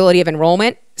flexibility of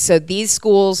enrollment. So these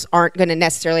schools aren't going to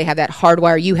necessarily have that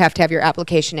hardwire. You have to have your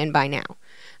application in by now.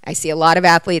 I see a lot of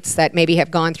athletes that maybe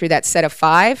have gone through that set of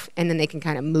 5, and then they can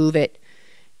kind of move it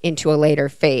into a later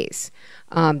phase.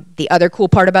 The other cool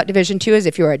part about Division II is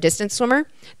if you're a distance swimmer,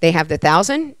 they have the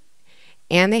 1,000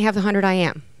 and they have the 100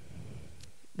 IM.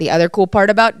 The other cool part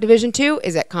about Division II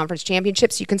is at conference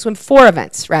championships, you can swim 4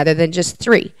 events rather than just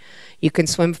 3. You can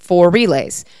swim 4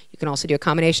 relays. You can also do a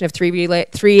combination of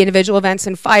 3 individual events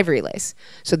and 5 relays.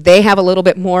 So they have a little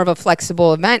bit more of a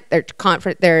flexible event.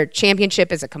 Their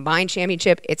championship is a combined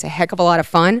championship. It's a heck of a lot of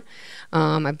fun.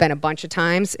 I've been a bunch of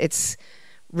times. It's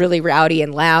really rowdy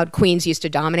and loud. Queens used to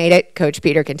dominate it. Coach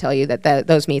Peter can tell you that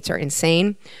those meets are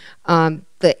insane.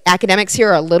 The academics here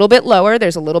are a little bit lower.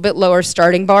 There's a little bit lower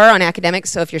starting bar on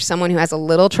academics, so if you're someone who has a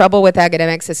little trouble with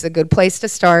academics, this is a good place to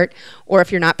start. Or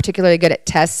if you're not particularly good at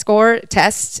tests,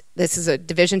 this is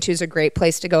Division II is a great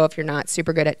place to go if you're not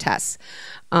super good at tests.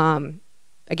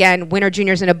 Again, winter,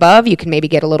 juniors, and above, you can maybe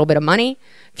get a little bit of money.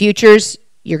 Futures,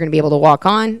 you're going to be able to walk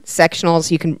on. Sectionals,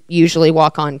 you can usually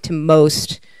walk on to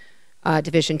most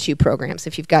Division II programs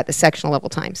if you've got the sectional level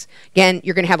times. Again,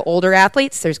 you're going to have older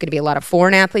athletes. There's going to be a lot of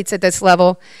foreign athletes at this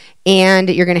level, and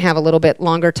you're going to have a little bit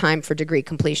longer time for degree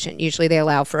completion. Usually they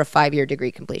allow for a 5-year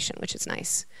degree completion, which is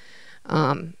nice.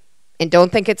 And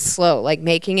don't think it's slow. Like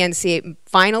making NCAA,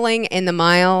 finaling in the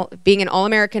mile, being an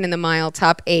All-American in the mile,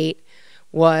 top 8,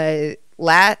 was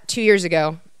 2 years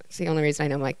ago. It's the only reason I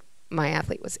know my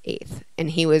athlete was 8th, and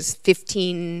he was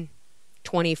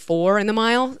 15:24 in the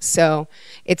mile, so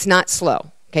it's not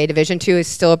slow. Okay, Division II is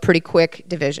still a pretty quick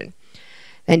division.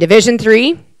 Then Division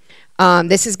III,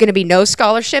 this is going to be no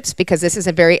scholarships because this is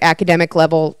a very academic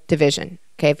level division.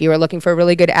 Okay, if you are looking for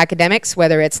really good academics,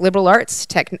 whether it's liberal arts,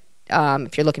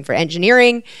 if you're looking for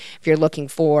engineering, if you're looking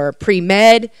for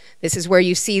pre-med, this is where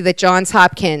you see the Johns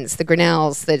Hopkins, the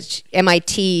Grinnells, the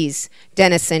MITs,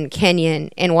 Denison,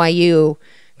 Kenyon, NYU,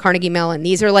 Carnegie Mellon.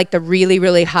 These are like the really,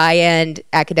 really high-end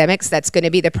academics. That's going to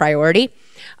be the priority.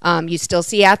 You still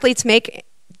see athletes make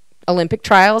Olympic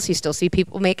trials. You still see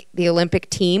people make the Olympic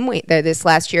team. This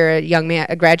last year,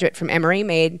 a graduate from Emory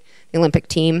made the Olympic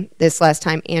team. This last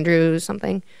time, Andrew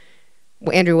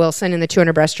Wilson in the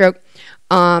 200 breaststroke.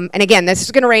 And again, this is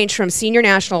going to range from senior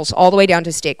nationals all the way down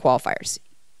to state qualifiers.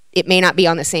 It may not be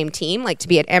on the same team. Like to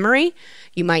be at Emory,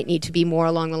 you might need to be more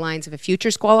along the lines of a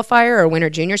futures qualifier or a winter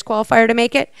juniors qualifier to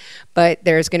make it. But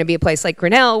there's going to be a place like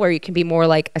Grinnell where you can be more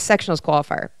like a sectionals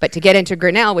qualifier. But to get into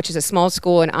Grinnell, which is a small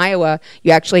school in Iowa,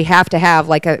 you actually have to have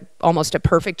like almost a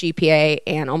perfect GPA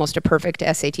and almost a perfect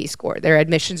SAT score. Their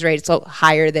admissions rate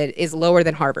is lower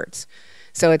than Harvard's.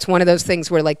 So it's one of those things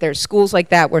where like there's schools like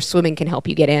that where swimming can help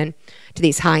you get in to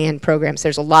these high-end programs.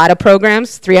 There's a lot of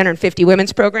programs, 350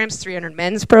 women's programs, 300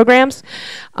 men's programs.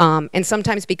 And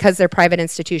sometimes because they're private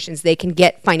institutions, they can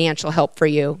get financial help for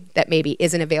you that maybe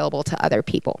isn't available to other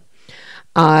people.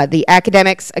 The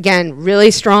academics, again,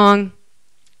 really strong.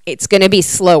 It's going to be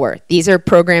slower. These are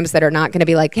programs that are not going to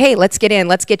be like, hey, let's get in,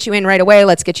 let's get you in right away,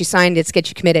 let's get you signed, let's get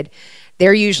you committed.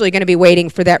 They're usually going to be waiting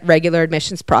for that regular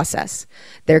admissions process.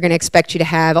 They're going to expect you to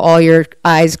have all your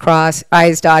I's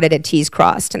dotted and T's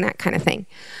crossed and that kind of thing.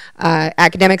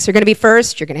 Academics are going to be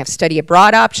first. You're going to have study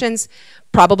abroad options.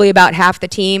 Probably about half the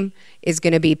team is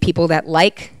going to be people that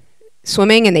like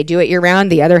swimming and they do it year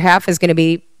round. The other half is going to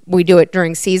be, we do it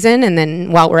during season and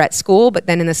then while we're at school, but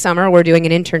then in the summer we're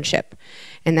doing an internship,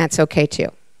 and that's okay too.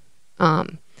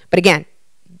 But again,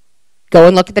 go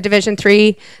and look at the Division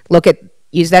III,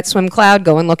 use that swim cloud,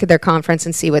 go and look at their conference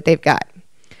and see what they've got.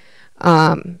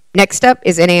 Next up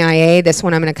is NAIA. This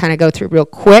one I'm going to kind of go through real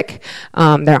quick.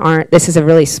 This is a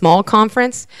really small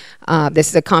conference. This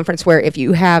is a conference where if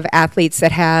you have athletes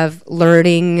that have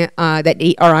learning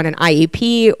that are on an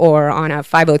IEP or on a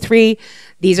 503,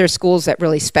 these are schools that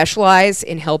really specialize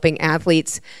in helping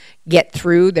athletes get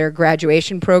through their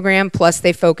graduation program. Plus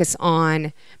they focus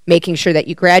on making sure that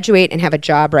you graduate and have a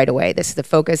job right away. This is the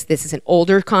focus. This is an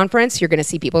older conference. You're going to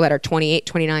see people that are 28,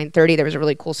 29, 30. There was a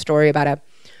really cool story about a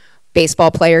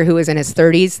baseball player who was in his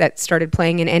 30s that started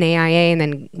playing in NAIA and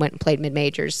then went and played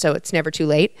mid-majors, so it's never too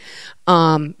late.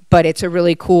 But it's a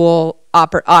really cool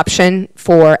option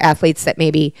for athletes that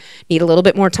maybe need a little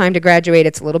bit more time to graduate.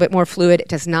 It's a little bit more fluid. It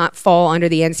does not fall under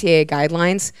the NCAA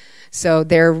guidelines, so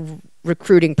their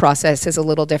recruiting process is a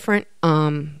little different.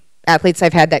 Athletes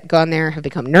I've had that gone there have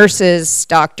become nurses,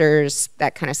 doctors,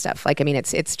 that kind of stuff.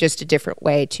 It's just a different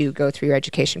way to go through your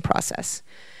education process.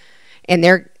 And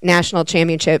their national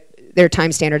championship, their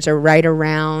time standards are right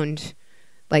around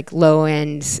like low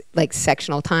end, like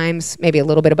sectional times, maybe a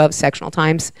little bit above sectional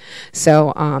times.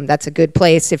 So that's a good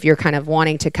place if you're kind of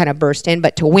wanting to kind of burst in.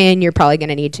 But to win, you're probably going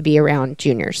to need to be around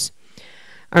juniors.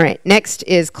 All right, next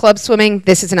is club swimming.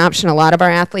 This is an option a lot of our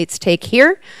athletes take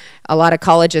here. A lot of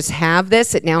colleges have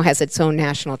this. It now has its own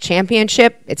national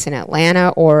championship. It's in Atlanta,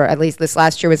 or at least this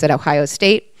last year was at Ohio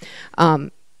State.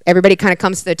 everybody kind of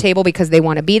comes to the table because they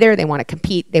want to be there, they want to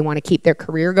compete, they want to keep their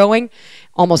career going.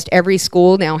 Almost every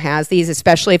school now has these,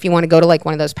 especially if you want to go to like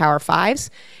one of those Power Fives,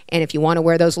 and if you want to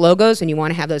wear those logos and you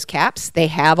want to have those caps, they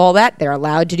have all that. They're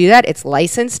allowed to do that. It's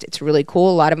licensed. It's really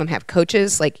cool. A lot of them have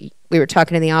coaches. Like we were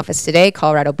talking in the office today,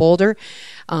 Colorado Boulder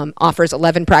offers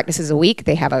 11 practices a week.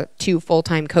 They have 2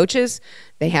 full-time coaches.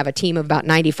 They have a team of about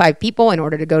 95 people. In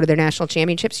order to go to their national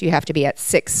championships, you have to be at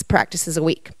 6 practices a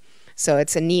week. So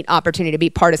it's a neat opportunity to be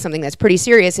part of something that's pretty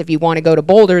serious if you want to go to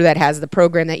Boulder that has the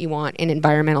program that you want in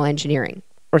environmental engineering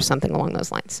or something along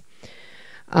those lines.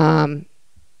 And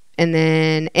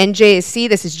then NJSC,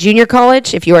 this is junior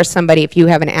college. If you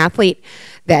have an athlete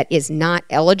that is not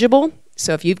eligible,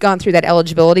 so if you've gone through that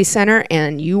eligibility center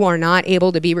and you are not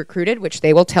able to be recruited, which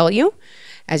they will tell you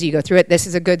as you go through it, this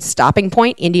is a good stopping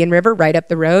point. Indian River, right up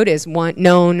the road, is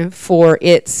known for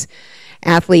its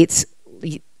athletes.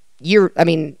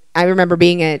 I remember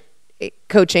being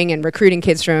coaching and recruiting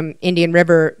kids from Indian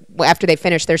River. After they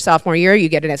finish their sophomore year, you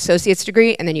get an associate's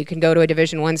degree, and then you can go to a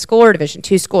Division I school or Division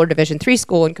II school or Division III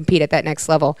school and compete at that next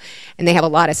level. And they have a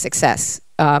lot of success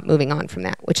moving on from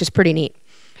that, which is pretty neat.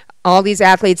 All these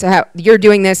athletes, you're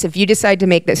doing this. If you decide to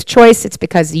make this choice, it's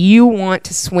because you want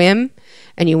to swim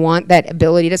and you want that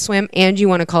ability to swim and you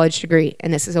want a college degree.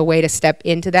 And this is a way to step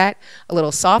into that a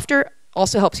little softer.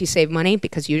 Also helps you save money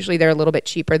because usually they're a little bit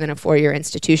cheaper than a 4-year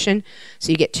institution.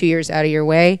 So you get 2 years out of your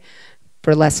way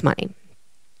for less money.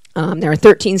 There are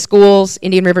 13 schools.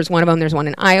 Indian River is one of them. There's one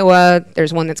in Iowa.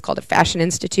 There's one that's called a Fashion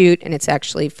Institute, and it's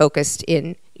actually focused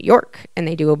in York. And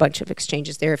they do a bunch of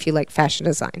exchanges there if you like fashion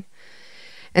design.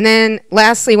 And then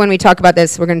lastly, when we talk about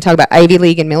this, we're going to talk about Ivy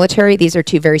League and military. These are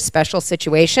 2 very special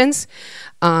situations.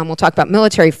 We'll talk about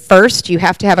military first. You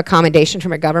have to have a commendation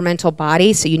from a governmental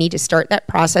body, so you need to start that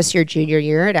process your junior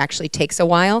year. It actually takes a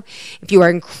while. If you are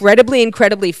incredibly,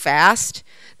 incredibly fast,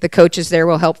 the coaches there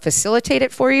will help facilitate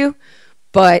it for you.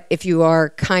 But if you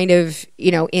are kind of,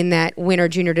 in that winter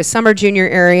junior to summer junior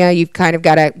area, you've kind of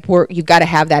got to work. You've got to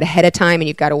have that ahead of time, and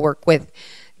you've got to work with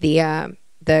the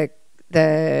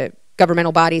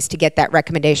governmental bodies to get that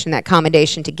recommendation, that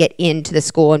commendation to get into the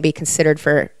school and be considered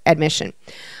for admission.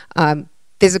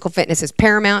 Physical fitness is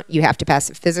paramount. You have to pass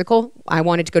a physical. I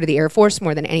wanted to go to the Air Force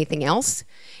more than anything else,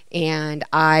 and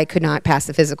I could not pass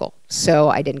the physical, so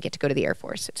I didn't get to go to the Air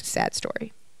Force. It's a sad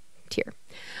story. Tear.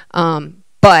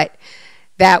 But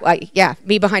that,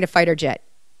 me behind a fighter jet.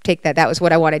 Take that. That was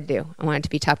what I wanted to do. I wanted to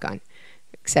be Top Gun,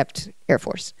 except Air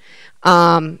Force.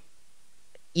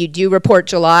 You do report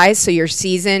July, so your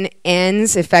season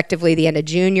ends effectively the end of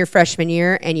June, your freshman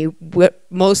year, and you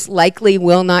most likely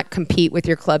will not compete with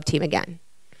your club team again.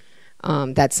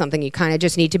 That's something you kind of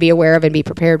just need to be aware of and be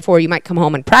prepared for. You might come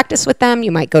home and practice with them.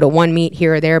 You might go to one meet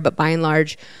here or there, but by and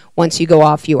large, once you go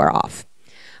off, you are off.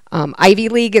 Ivy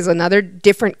League is another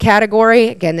different category.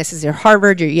 Again, this is your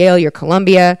Harvard, your Yale, your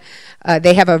Columbia.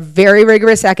 They have a very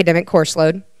rigorous academic course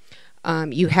load.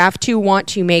 You have to want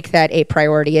to make that a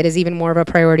priority. It is even more of a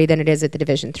priority than it is at the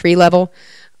Division III level.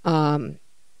 The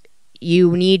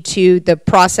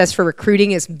process for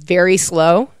recruiting is very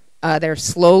slow. They're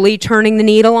slowly turning the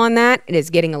needle on that. It is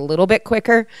getting a little bit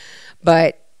quicker,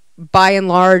 but by and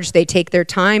large, they take their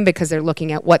time because they're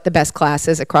looking at what the best class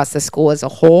is across the school as a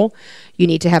whole. You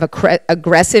need to have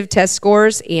aggressive test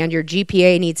scores, and your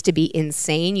GPA needs to be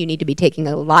insane. You need to be taking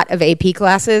a lot of AP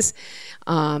classes.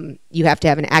 You have to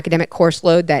have an academic course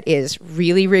load that is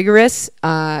really rigorous.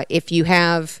 If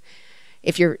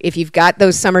you've got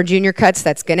those summer junior cuts,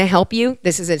 that's going to help you.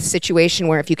 This is a situation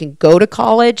where if you can go to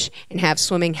college and have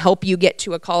swimming help you get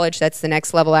to a college that's the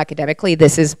next level academically,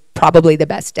 this is probably the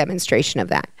best demonstration of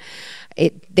that.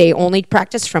 They only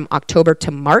practice from October to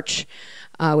March,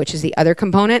 which is the other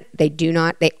component. They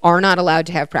are not allowed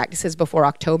to have practices before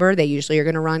October. They usually are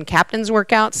going to run captain's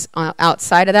workouts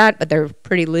outside of that, but they're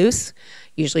pretty loose,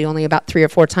 usually only about 3 or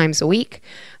 4 times a week.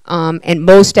 And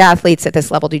most athletes at this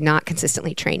level do not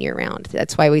consistently train year-round.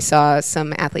 That's why we saw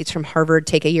some athletes from Harvard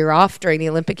take a year off during the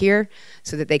Olympic year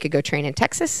so that they could go train in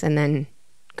Texas and then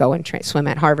go and swim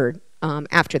at Harvard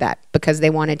after that, because they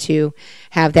wanted to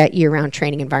have that year-round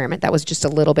training environment that was just a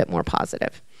little bit more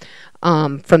positive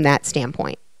from that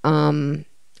standpoint.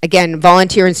 Again,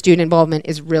 volunteer and student involvement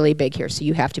is really big here, so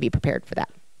you have to be prepared for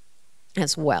that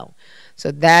as well.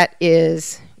 So that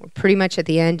is... We're pretty much at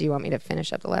the end. Do you want me to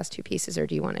finish up the last 2 pieces, or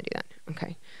do you want to do that?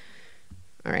 Okay.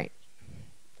 All right.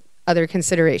 Other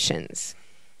considerations?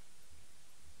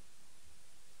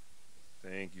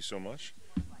 Thank you so much.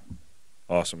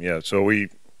 Awesome. Yeah. So like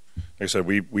I said,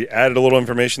 we added a little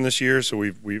information this year. So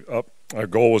our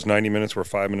goal was 90 minutes. We're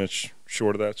 5 minutes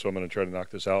short of that. So I'm going to try to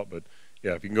knock this out. But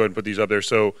yeah, if you can go ahead and put these up there.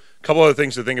 So a couple other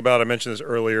things to think about. I mentioned this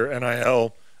earlier.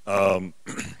 NIL.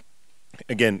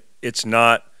 Again, it's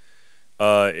not.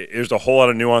 There's a whole lot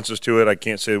of nuances to it. I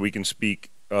can't say that we can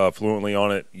speak fluently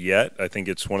on it yet. I think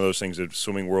it's one of those things that the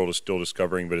swimming world is still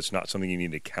discovering, but it's not something you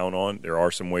need to count on. There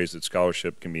are some ways that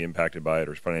scholarship can be impacted by it,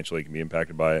 or financially can be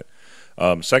impacted by it.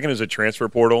 Second is a transfer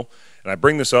portal, and I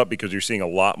bring this up because you're seeing a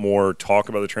lot more talk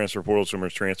about the transfer portal,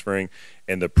 swimmers transferring,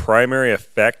 and the primary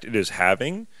effect it is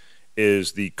having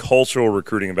is the cultural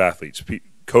recruiting of athletes.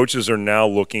 Coaches are now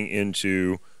looking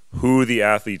into who the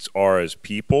athletes are as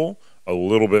people a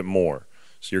little bit more.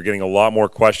 So you're getting a lot more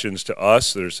questions to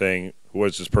us that are saying, who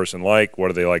is this person like?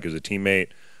 What are they like as a teammate?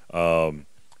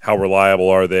 How reliable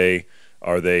are they?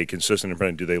 Are they consistent and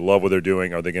friendly? Do they love what they're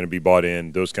doing? Are they going to be bought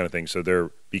in? Those kind of things.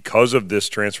 So because of this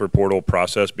transfer portal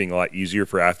process being a lot easier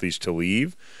for athletes to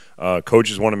leave,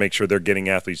 coaches want to make sure they're getting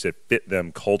athletes that fit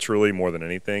them culturally more than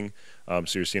anything.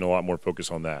 So you're seeing a lot more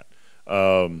focus on that.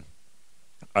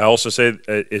 I also say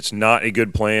it's not a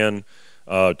good plan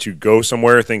to go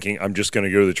somewhere thinking I'm just going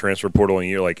to go to the transfer portal in a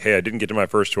year. Like, hey, I didn't get to my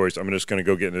first choice. I'm just going to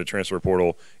go get into the transfer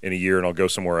portal in a year and I'll go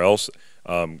somewhere else.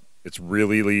 It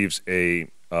really leaves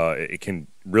it can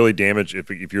really damage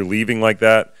if you're leaving like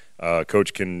that.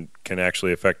 Coach can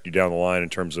actually affect you down the line in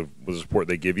terms of the support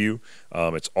they give you.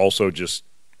 It's also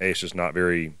it's just not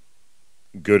very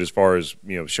good as far as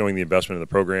showing the investment in the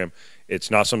program. It's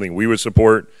not something we would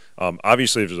support.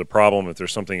 Obviously, if there's a problem, if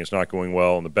there's something that's not going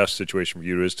well, and the best situation for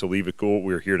you is to leave it cool,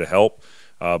 we're here to help.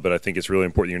 But I think it's really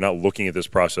important you're not looking at this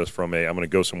process from I'm going to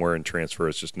go somewhere and transfer.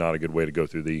 It's just not a good way to go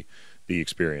through the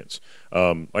experience.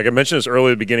 Like I mentioned this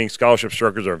earlier at the beginning, scholarship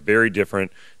structures are very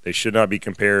different. They should not be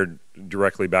compared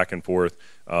directly back and forth.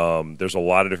 There's a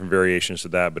lot of different variations to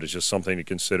that, but it's just something to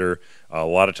consider. A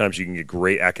lot of times you can get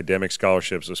great academic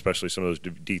scholarships, especially some of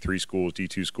those D3 schools,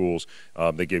 D2 schools.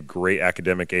 They give great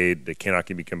academic aid that cannot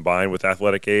be combined with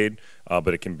athletic aid,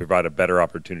 but it can provide a better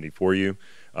opportunity for you.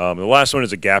 The last one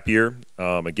is a gap year.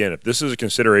 Again, if this is a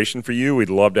consideration for you, we'd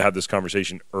love to have this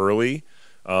conversation early.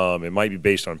 It might be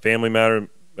based on family matter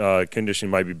condition,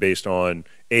 might be based on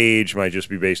age, might just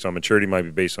be based on maturity, might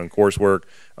be based on coursework,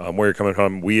 where you're coming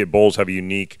from. We at Bolles have a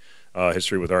unique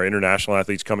history with our international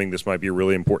athletes coming. This might be a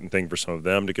really important thing for some of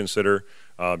them to consider,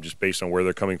 just based on where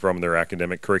they're coming from and their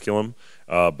academic curriculum.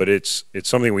 But it's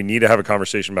something we need to have a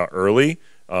conversation about early.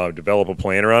 Develop a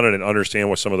plan around it and understand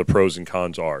what some of the pros and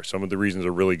cons are. Some of the reasons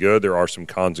are really good. There are some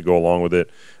cons that go along with it,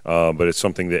 but it's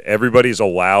something that everybody's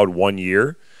allowed 1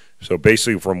 year. So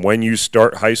basically from when you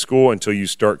start high school until you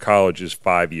start college is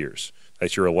 5 years.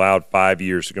 That you're allowed 5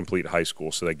 years to complete high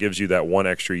school. So that gives you that one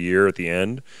extra year at the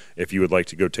end if you would like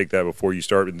to go take that before you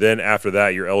start. And then after that,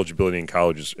 your eligibility in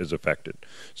college is affected.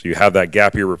 So you have that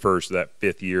gap year refers to that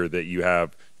 5th year that you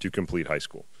have to complete high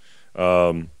school.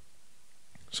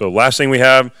 So last thing we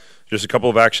have, just a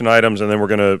couple of action items, and then we're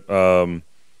going to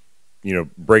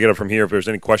break it up from here. If there's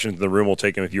any questions in the room, we'll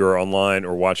take them. If you are online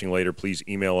or watching later, please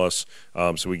email us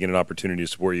so we get an opportunity to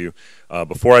support you.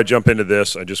 Before I jump into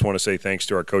this, I just want to say thanks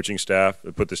to our coaching staff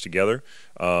that put this together.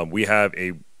 We have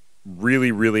a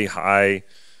really, really high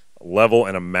level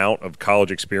and amount of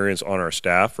college experience on our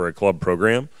staff for a club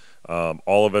program.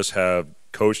 All of us have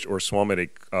coached or swum at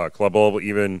a club level.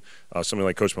 Even somebody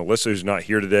like Coach Melissa, who's not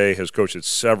here today, has coached at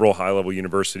several high-level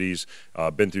universities,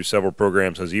 been through several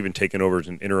programs, has even taken over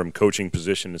an interim coaching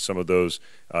position in some of those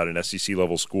at an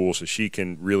SEC-level school, so she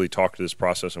can really talk to this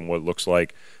process and what it looks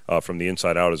like from the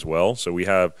inside out as well. So we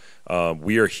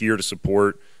are here to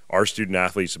support our student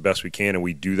athletes the best we can, and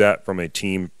we do that from a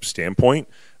team standpoint.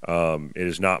 It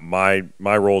is not my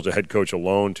role as a head coach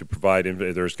alone to provide.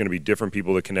 There's going to be different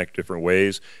people that connect different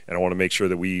ways, and I want to make sure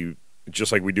that we,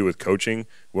 just like we do with coaching,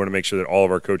 we want to make sure that all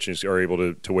of our coaches are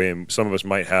able to weigh in. Some of us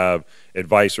might have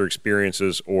advice or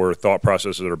experiences or thought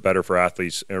processes that are better for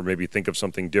athletes, or maybe think of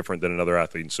something different than another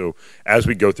athlete. And so as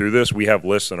we go through this, we have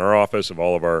lists in our office of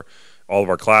all of our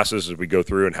classes as we go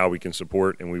through and how we can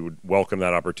support, and we would welcome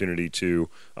that opportunity to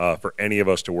for any of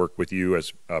us to work with you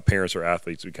as parents or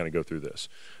athletes. We kind of go through this.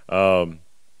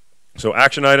 So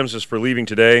action items is for leaving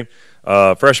today.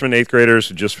 Freshmen, 8th graders,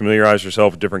 just familiarize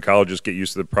yourself with different colleges, get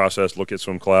used to the process, look at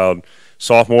SwimCloud.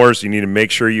 Sophomores, you need to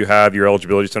make sure you have your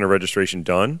eligibility center registration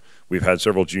done. We've had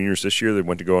several juniors this year that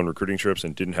went to go on recruiting trips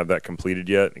and didn't have that completed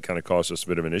yet. It kind of caused us a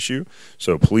bit of an issue.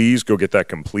 So please go get that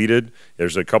completed.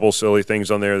 There's a couple silly things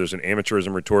on there. There's an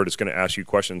amateurism retort. It's going to ask you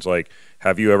questions like,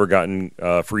 have you ever gotten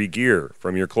free gear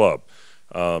from your club?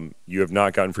 You have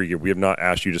not gotten free gear. We have not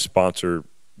asked you to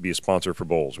be a sponsor for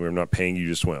Bolles. We're not paying you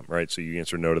to swim, right? So you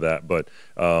answer no to that. But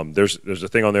there's a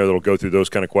thing on there that'll go through those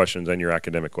kind of questions and your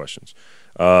academic questions.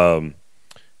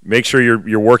 Make sure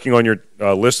you're working on your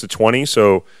list of 20.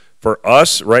 So For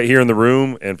us right here in the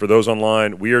room and for those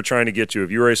online, we are trying to get you,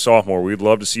 if you're a sophomore, we'd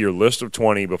love to see your list of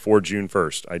 20 before June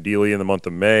 1st, ideally in the month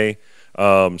of May,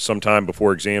 sometime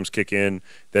before exams kick in.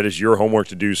 That is your homework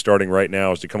to do starting right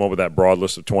now, is to come up with that broad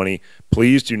list of 20.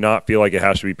 Please do not feel like it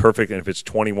has to be perfect, and if it's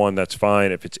 21, that's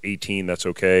fine. If it's 18, that's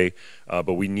okay.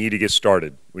 But we need to get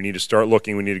started. We need to start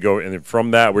looking. We need to go, and then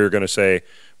from that, we're going to say,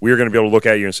 we are going to be able to look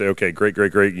at you and say, okay, great,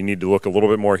 great, great. You need to look a little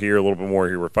bit more here, a little bit more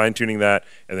here. We're fine-tuning that,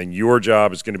 and then your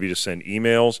job is going to be to send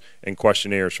emails and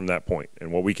questionnaires from that point.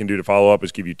 And what we can do to follow up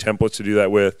is give you templates to do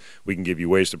that with. We can give you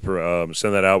ways to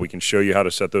send that out. We can show you how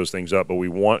to set those things up, but we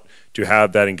want to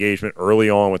have that engagement early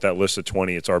on with that list of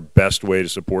 20. It's our best way to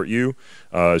support you,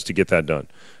 is to get that done.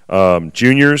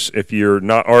 Juniors, if you're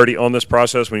not already on this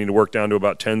process, we need to work down to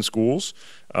about 10 schools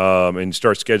and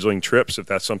start scheduling trips if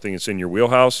that's something that's in your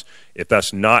wheelhouse. If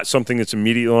that's not something that's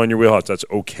immediately on your wheelhouse, that's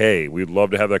okay. We'd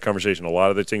love to have that conversation. A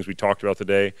lot of the things we talked about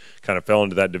today kind of fell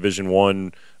into that Division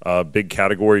I big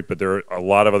category, but there are a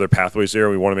lot of other pathways there.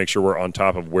 We want to make sure we're on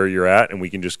top of where you're at, and we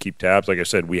can just keep tabs. Like I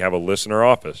said, we have a list in our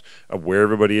office of where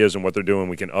everybody is and what they're doing.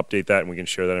 We can update that, and we can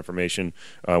share that information.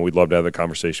 We'd love to have the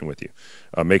conversation with you.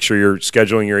 Make sure you're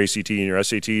scheduling your ACT and your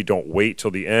SAT. Don't wait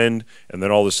till the end, and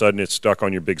then all of a sudden it's stuck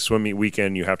on your big swim meet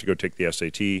weekend. You have to go take the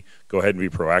SAT. Go ahead and be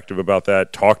proactive about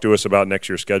that. Talk to us about next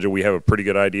year's schedule. We have a pretty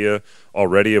good idea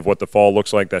already of what the fall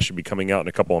looks like. That should be coming out in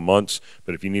a couple of months,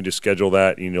 but if you need to schedule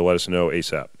that, you need to let us know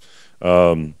ASAP.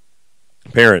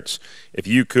 Parents, if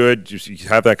you could just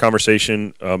have that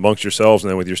conversation amongst yourselves and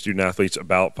then with your student athletes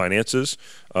about finances.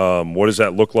 What does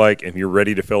that look like? If you're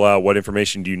ready to fill out, what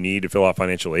information do you need to fill out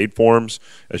financial aid forms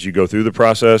as you go through the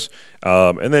process?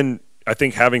 And then I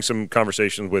think having some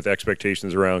conversations with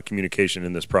expectations around communication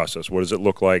in this process. What does it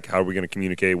look like? How are we going to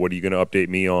communicate? What are you going to update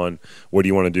me on? What do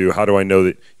you want to do? How do I know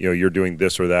that you're doing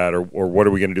this or that? Or what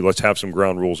are we going to do? Let's have some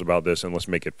ground rules about this and let's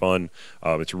make it fun.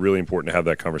 It's really important to have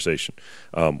that conversation.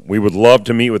 We would love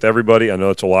to meet with everybody. I know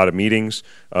it's a lot of meetings,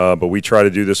 but we try to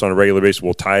do this on a regular basis.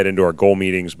 We'll tie it into our goal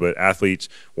meetings. But athletes,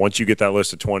 once you get that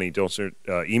list of 20, don't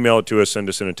email it to us, send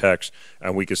us in a text,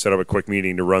 and we can set up a quick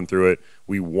meeting to run through it.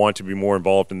 We want to be more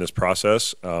involved in this process.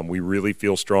 We really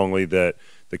feel strongly that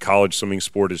the college swimming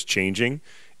sport is changing,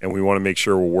 and we want to make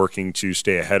sure we're working to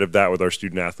stay ahead of that with our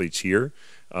student athletes here.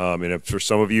 And if for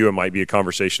some of you, it might be a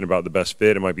conversation about the best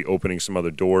fit. It might be opening some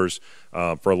other doors.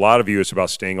 For a lot of you, it's about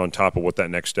staying on top of what that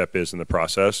next step is in the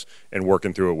process and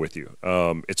working through it with you.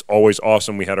 It's always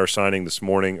awesome. We had our signing this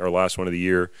morning, our last one of the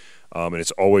year, and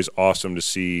it's always awesome to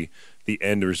see the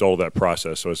end result of that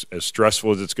process. So as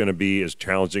stressful as it's going to be, as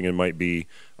challenging it might be,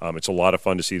 it's a lot of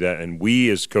fun to see that. And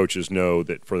we as coaches know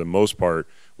that for the most part,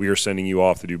 we are sending you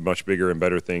off to do much bigger and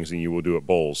better things than you will do at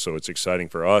Bolles. So it's exciting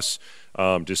for us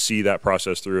to see that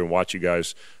process through and watch you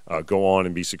guys go on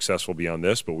and be successful beyond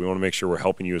this. But we want to make sure we're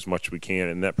helping you as much as we can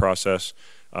in that process.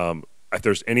 If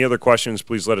there's any other questions,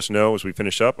 please let us know as we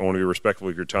finish up. I want to be respectful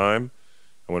of your time.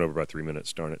 I went over about 3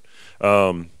 minutes, darn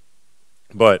it.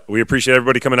 But we appreciate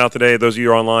everybody coming out today. Those of you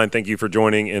who are online, thank you for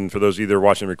joining. And for those of you that are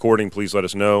watching the recording, please let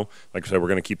us know. Like I said, we're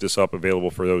going to keep this up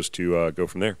available for those to go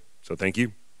from there. So thank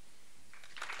you.